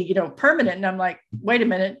it to be, permanent. And I'm like, wait a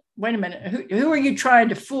minute. Who are you trying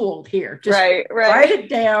to fool here? Just write it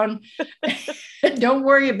down. Don't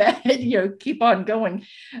worry about it. Keep on going.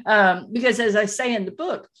 Because as I say in the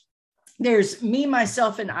book, there's me,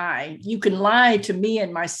 myself, and I. You can lie to me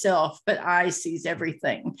and myself, but I sees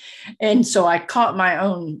everything. And so I caught my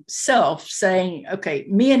own self saying, okay,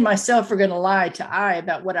 me and myself are going to lie to I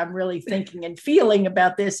about what I'm really thinking and feeling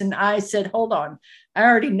about this. And I said, hold on, I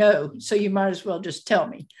already know. So you might as well just tell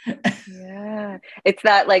me. Yeah. It's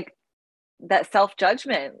that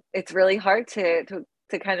self-judgment. It's really hard to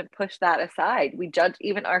kind of push that aside. We judge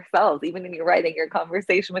even ourselves, even in your writing, your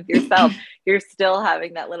conversation with yourself, you're still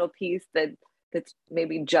having that little piece that's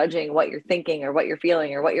maybe judging what you're thinking or what you're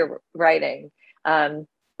feeling or what you're writing.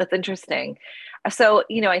 That's interesting. So,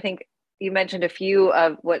 I think you mentioned a few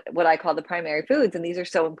of what I call the primary foods, and these are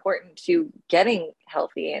so important to getting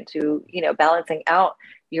healthy and to, balancing out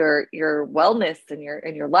your wellness in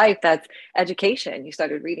your life. That's education. You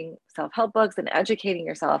started reading self-help books and educating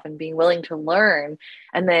yourself and being willing to learn.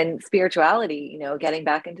 And then spirituality, getting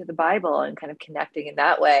back into the Bible and kind of connecting in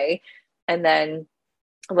that way. And then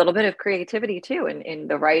a little bit of creativity too, in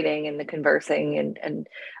the writing and the conversing and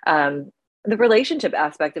the relationship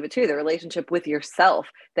aspect of it too, the relationship with yourself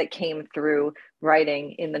that came through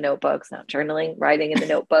writing in the notebooks, not journaling, writing in the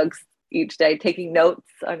notebooks each day, taking notes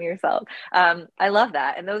on yourself. I love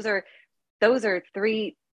that. And those are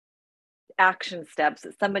 3 action steps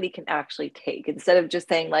that somebody can actually take instead of just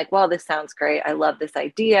saying like, well, this sounds great. I love this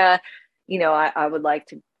idea. I would like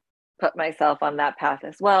to put myself on that path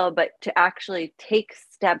as well, but to actually take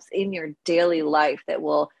steps in your daily life that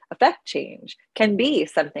will affect change can be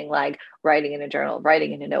something like writing in a journal,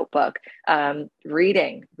 writing in a notebook,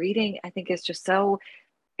 reading, I think is just so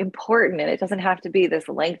important. And it doesn't have to be this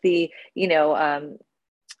lengthy,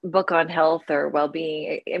 book on health or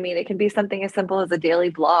well-being. I mean, it can be something as simple as a daily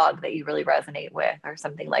blog that you really resonate with or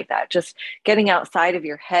something like that. Just getting outside of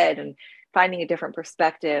your head and finding a different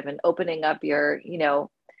perspective and opening up your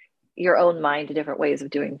own mind to different ways of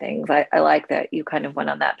doing things. I like that you kind of went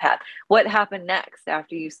on that path. What happened next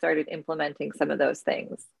after you started implementing some of those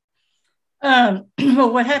things? Well,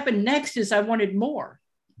 what happened next is I wanted more.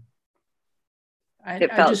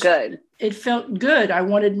 It felt good. It felt good. I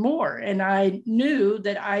wanted more. And I knew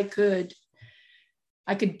that I could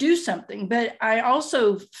do something, but I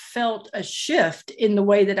also felt a shift in the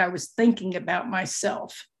way that I was thinking about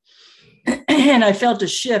myself. And I felt a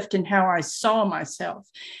shift in how I saw myself.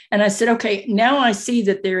 And I said, okay, now I see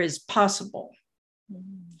that there is possible.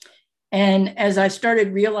 And as I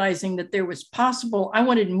started realizing that there was possible, I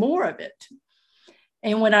wanted more of it.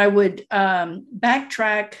 And when I would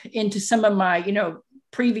backtrack into some of my,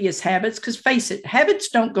 previous habits, because face it, habits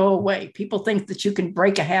don't go away. People think that you can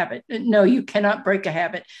break a habit. No, you cannot break a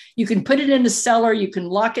habit. You can put it in the cellar, you can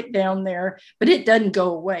lock it down there, but it doesn't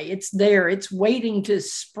go away. It's there. It's waiting to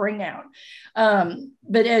spring out.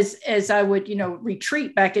 But as I would,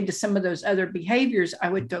 retreat back into some of those other behaviors, I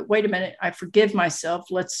would go, wait a minute, I forgive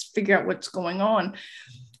myself. Let's figure out what's going on.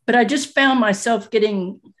 But I just found myself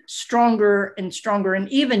getting stronger and stronger. And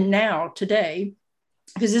even now, today,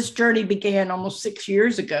 because this journey began almost 6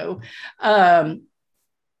 years ago, I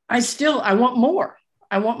want more.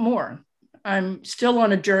 I want more. I'm still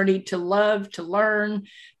on a journey to love, to learn,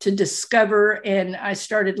 to discover. And I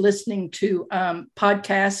started listening to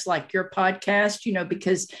podcasts like your podcast,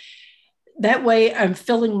 because that way I'm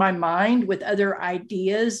filling my mind with other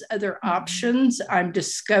ideas, other options I'm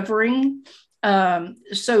discovering.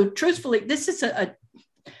 So truthfully, this is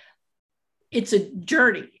it's a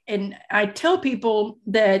journey. And I tell people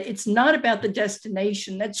that it's not about the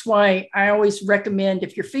destination. That's why I always recommend,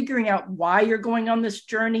 if you're figuring out why you're going on this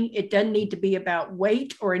journey, it doesn't need to be about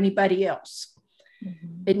weight or anybody else.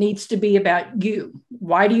 Mm-hmm. It needs to be about you.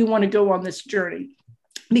 Why do you want to go on this journey?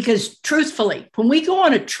 Because truthfully, when we go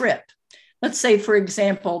on a trip, let's say, for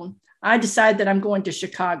example, I decide that I'm going to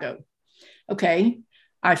Chicago. Okay.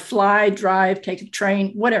 I fly, drive, take a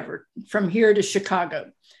train, whatever, from here to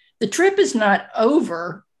Chicago. The trip is not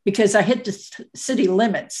over because I hit the city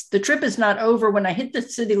limits. The trip is not over when I hit the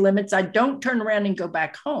city limits. I don't turn around and go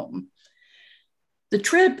back home. The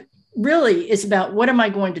trip really is about what am I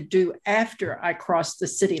going to do after I cross the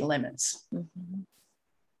city limits. Mm-hmm.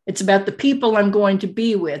 It's about the people I'm going to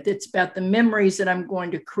be with. It's about the memories that I'm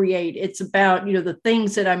going to create. It's about, the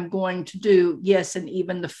things that I'm going to do. Yes, and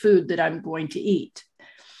even the food that I'm going to eat.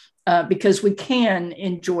 Because we can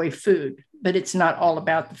enjoy food, but it's not all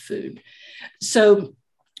about the food. So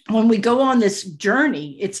when we go on this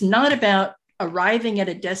journey, it's not about arriving at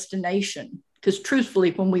a destination, because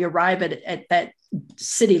truthfully, when we arrive at that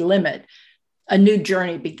city limit, a new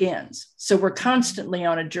journey begins. So we're constantly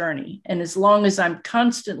on a journey. And as long as I'm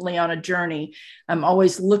constantly on a journey, I'm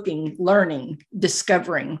always looking, learning,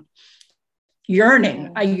 discovering,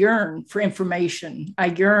 yearning. I yearn for information. I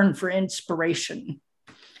yearn for inspiration.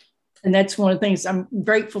 And that's one of the things I'm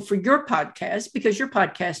grateful for your podcast, because your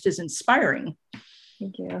podcast is inspiring.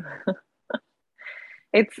 Thank you.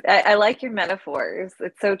 I like your metaphors.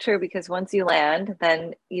 It's so true, because once you land,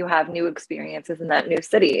 then you have new experiences in that new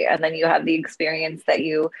city. And then you have the experience that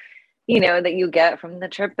that you get from the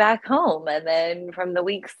trip back home. And then from the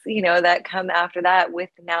weeks, that come after that, with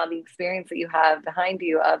now the experience that you have behind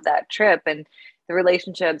you of that trip, and the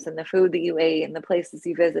relationships and the food that you ate and the places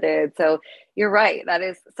you visited. So you're right. That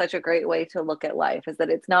is such a great way to look at life, is that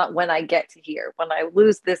it's not when I get to here, when I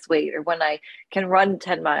lose this weight, or when I can run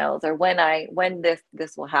 10 miles, or when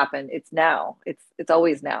this will happen. It's now. It's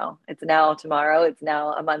always now. It's now tomorrow. It's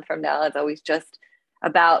now a month from now. It's always just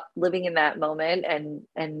about living in that moment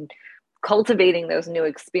and cultivating those new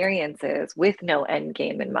experiences with no end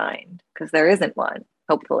game in mind, because there isn't one,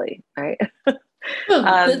 hopefully, right?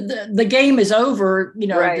 Well, the game is over,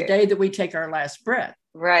 right. The day that we take our last breath.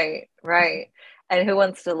 Right. And who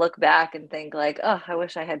wants to look back and think like, oh, I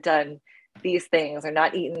wish I had done these things, or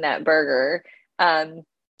not eaten that burger.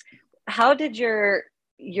 How did your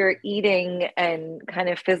eating and kind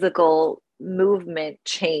of physical movement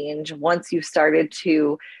change once you started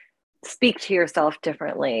to speak to yourself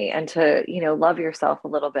differently and to, love yourself a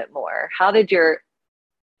little bit more? How did your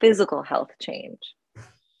physical health change?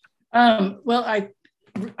 Well,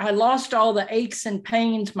 I lost all the aches and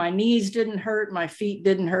pains. My knees didn't hurt. My feet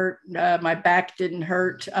didn't hurt. My back didn't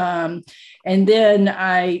hurt. And then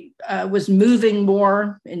I was moving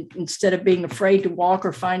more instead of being afraid to walk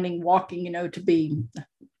or finding walking, to be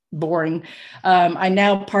boring. I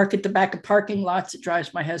now park at the back of parking lots. It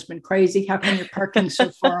drives my husband crazy. How come you're parking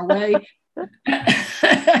so far away?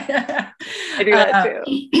 I do that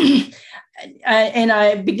too. And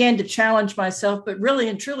I began to challenge myself, but really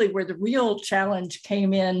and truly where the real challenge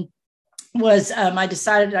came in was I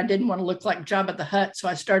decided I didn't want to look like Jabba the Hutt. So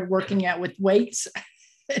I started working out with weights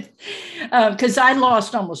because I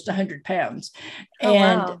lost almost 100 pounds. Oh,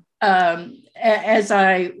 and wow. As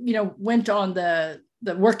I, went on the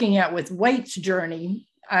working out with weights journey,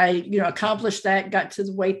 I, accomplished that, got to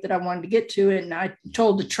the weight that I wanted to get to. And I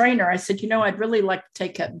told the trainer, I said, I'd really like to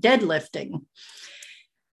take up deadlifting.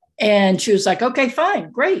 And she was like, okay,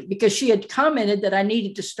 fine, great. Because she had commented that I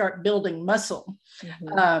needed to start building muscle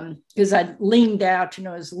because I leaned out,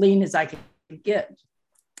 as lean as I could get.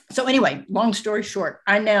 So anyway, long story short,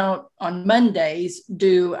 I now on Mondays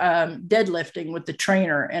do deadlifting with the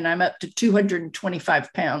trainer, and I'm up to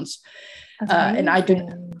 225 pounds. And I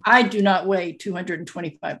do not weigh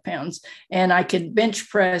 225 pounds, and I can bench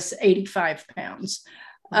press 85 pounds.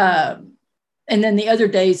 And then the other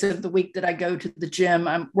days of the week that I go to the gym,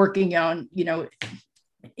 I'm working on,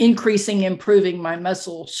 improving my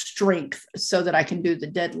muscle strength so that I can do the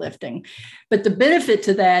deadlifting. But the benefit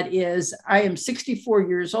to that is I am 64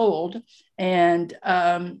 years old, and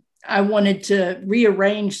I wanted to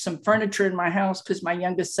rearrange some furniture in my house because my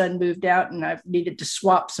youngest son moved out, and I needed to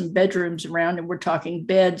swap some bedrooms around. And we're talking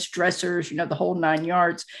beds, dressers, the whole 9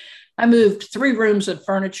 yards. I moved 3 rooms of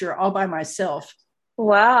furniture all by myself.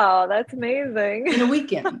 Wow, that's amazing. In a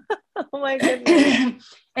weekend. Oh my goodness.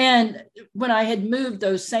 And when I had moved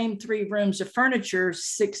those same 3 rooms of furniture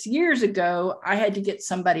 6 years ago, I had to get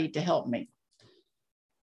somebody to help me.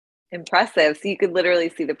 Impressive. So you could literally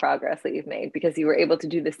see the progress that you've made because you were able to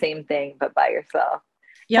do the same thing, but by yourself.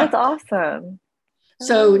 Yeah. That's awesome.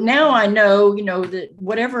 So now I know, that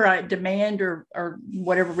whatever I demand or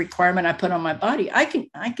whatever requirement I put on my body, I can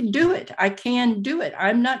do it. I can do it.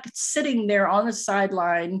 I'm not sitting there on the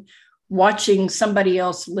sideline watching somebody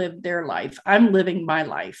else live their life. I'm living my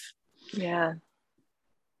life. Yeah.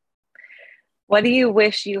 What do you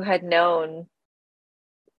wish you had known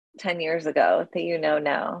 10 years ago that you know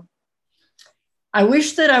now? I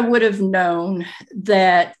wish that I would have known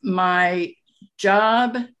that my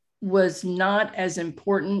job was not as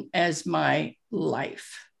important as my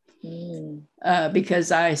life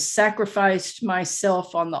because I sacrificed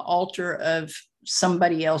myself on the altar of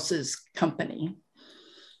somebody else's company.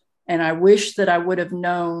 And I wish that I would have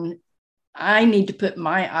known I need to put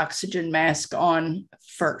my oxygen mask on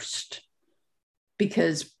first,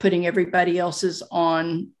 because putting everybody else's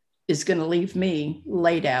on is going to leave me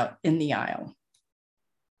laid out in the aisle.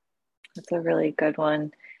 That's a really good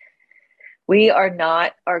one. We are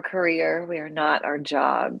not our career. We are not our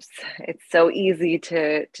jobs. It's so easy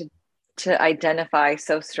to identify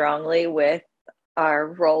so strongly with our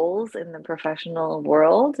roles in the professional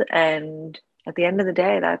world. And at the end of the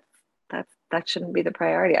day, that shouldn't be the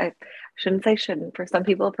priority. I shouldn't say shouldn't. For some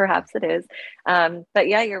people, perhaps it is. But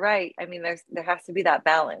yeah, you're right. I mean, there has to be that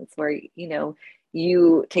balance where,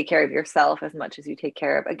 you take care of yourself as much as you take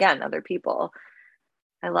care of, again, other people.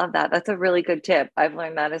 I love that. That's a really good tip. I've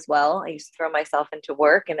learned that as well. I used to throw myself into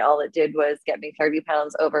work and all it did was get me 30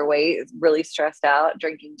 pounds overweight, really stressed out,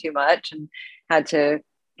 drinking too much, and had to,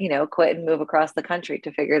 quit and move across the country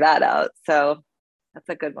to figure that out. So that's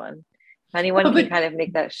a good one. If anyone can kind of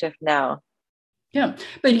make that shift now. Yeah.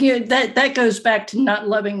 But that goes back to not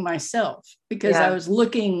loving myself, because I was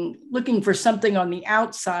looking for something on the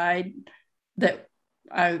outside that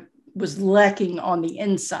I was lacking on the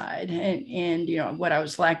inside, and what I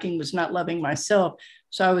was lacking was not loving myself.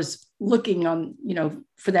 So I was looking on,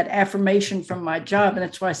 for that affirmation from my job. And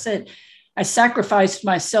that's why I said I sacrificed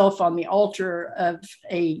myself on the altar of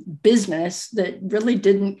a business that really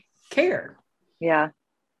didn't care. Yeah.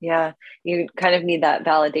 You kind of need that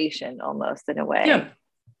validation almost in a way,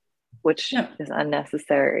 which is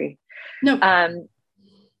unnecessary. No.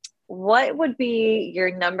 What would be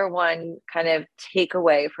your number one kind of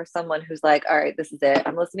takeaway for someone who's like, all right, this is it.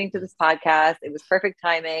 I'm listening to this podcast. It was perfect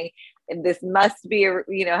timing. And this must be,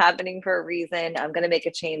 happening for a reason. I'm going to make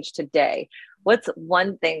a change today. What's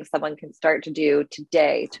one thing someone can start to do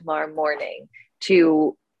today, tomorrow morning,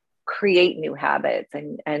 to create new habits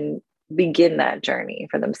and begin that journey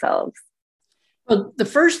for themselves? Well, the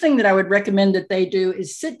first thing that I would recommend that they do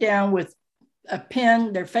is sit down with a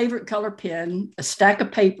pen, their favorite color pen, a stack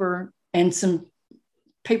of paper, and some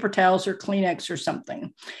paper towels or Kleenex or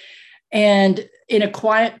something, and in a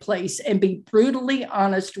quiet place, and be brutally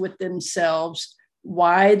honest with themselves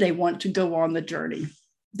why they want to go on the journey.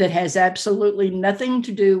 That has absolutely nothing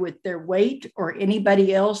to do with their weight or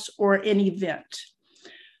anybody else or an event.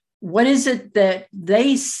 What is it that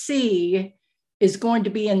they see is going to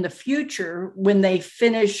be in the future when they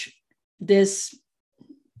finish this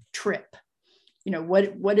trip?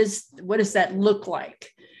 What does that look like?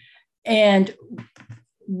 And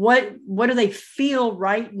what do they feel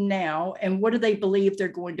right now? And what do they believe they're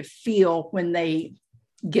going to feel when they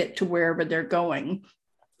get to wherever they're going?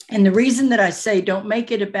 And the reason that I say don't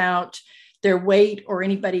make it about their weight or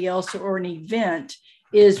anybody else or an event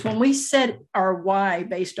is when we set our why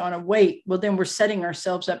based on a weight, well, then we're setting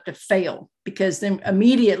ourselves up to fail, because then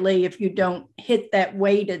immediately, if you don't hit that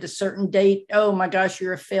weight at a certain date, oh my gosh,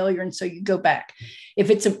 you're a failure. And so you go back. If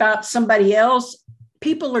it's about somebody else,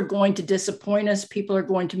 people are going to disappoint us. People are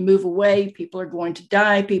going to move away. People are going to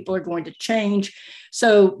die. People are going to change.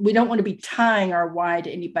 So we don't want to be tying our why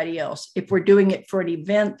to anybody else. If we're doing it for an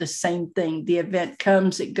event, the same thing. The event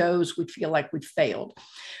comes, it goes, we feel like we've failed.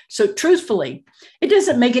 So truthfully, it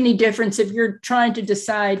doesn't make any difference if you're trying to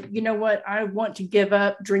decide, what, I want to give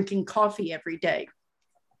up drinking coffee every day.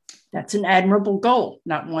 That's an admirable goal,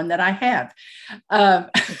 not one that I have.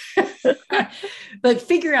 But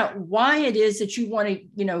figure out why it is that you want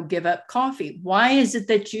to, give up coffee. Why is it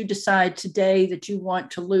that you decide today that you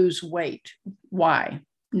want to lose weight? Why?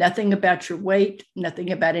 Nothing about your weight,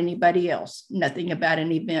 nothing about anybody else, nothing about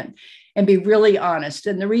an event. And be really honest.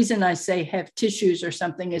 And the reason I say have tissues or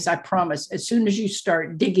something is, I promise, as soon as you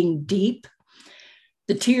start digging deep,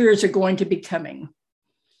 the tears are going to be coming.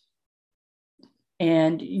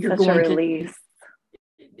 And you're Such going a release.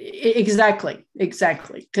 Exactly.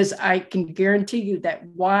 Because I can guarantee you that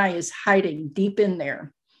why is hiding deep in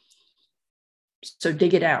there. So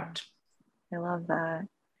dig it out. I love that.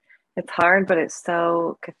 It's hard, but it's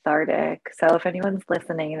so cathartic. So if anyone's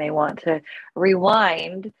listening and they want to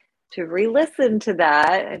rewind, to re-listen to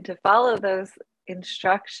that and to follow those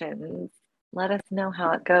instructions, let us know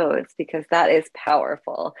how it goes, because that is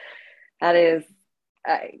powerful. That is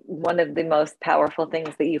one of the most powerful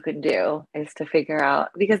things that you can do, is to figure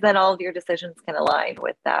out, because then all of your decisions can align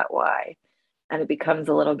with that why. And it becomes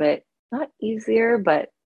a little bit, not easier, but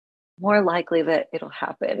more likely that it'll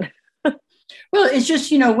happen. Well, it's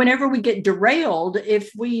just, whenever we get derailed,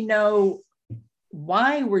 if we know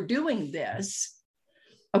why we're doing this,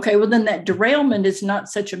 okay, well, then that derailment is not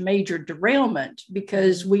such a major derailment,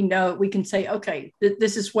 because we know we can say, okay,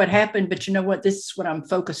 this is what happened, but you know what? This is what I'm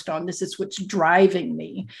focused on. This is what's driving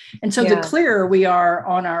me. And so the clearer we are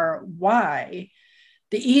on our why,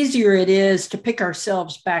 the easier it is to pick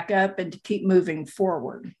ourselves back up and to keep moving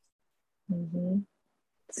forward. Mm-hmm.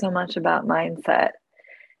 So much about mindset.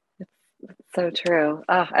 It's so true.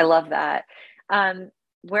 Oh, I love that.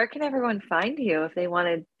 Where can everyone find you if they want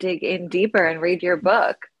to dig in deeper and read your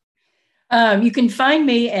book? You can find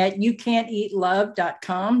me at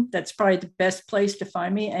youcan'teatlove.com. That's probably the best place to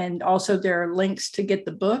find me. And also, there are links to get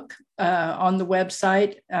the book on the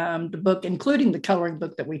website, the book, including the coloring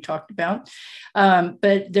book that we talked about.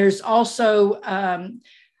 But there's also, I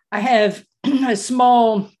have a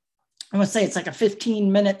small, I want to say it's like a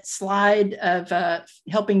 15-minute slide of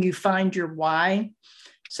helping you find your why.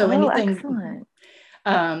 So anything,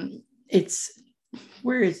 excellent. It's,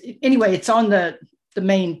 where is it? Anyway, it's on the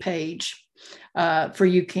main page for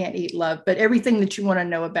You Can't Eat Love. But everything that you want to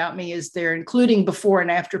know about me is there, including before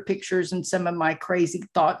and after pictures and some of my crazy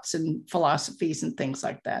thoughts and philosophies and things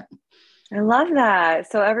like that. I love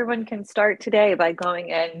that. So everyone can start today by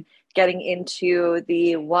going and getting into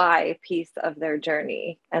the why piece of their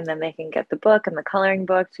journey. And then they can get the book and the coloring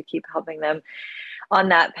book to keep helping them on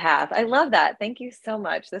that path. I love that. Thank you so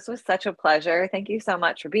much. This was such a pleasure. Thank you so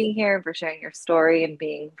much for being here and for sharing your story and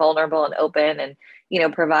being vulnerable and open and,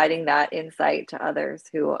 providing that insight to others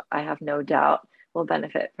who I have no doubt will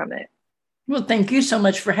benefit from it. Well, thank you so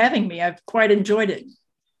much for having me. I've quite enjoyed it.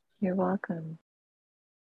 You're welcome.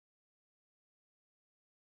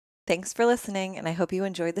 Thanks for listening, and I hope you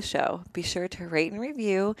enjoyed the show. Be sure to rate and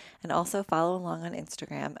review, and also follow along on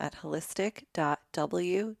Instagram at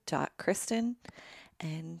holistic.w.kristen,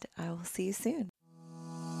 and I will see you soon.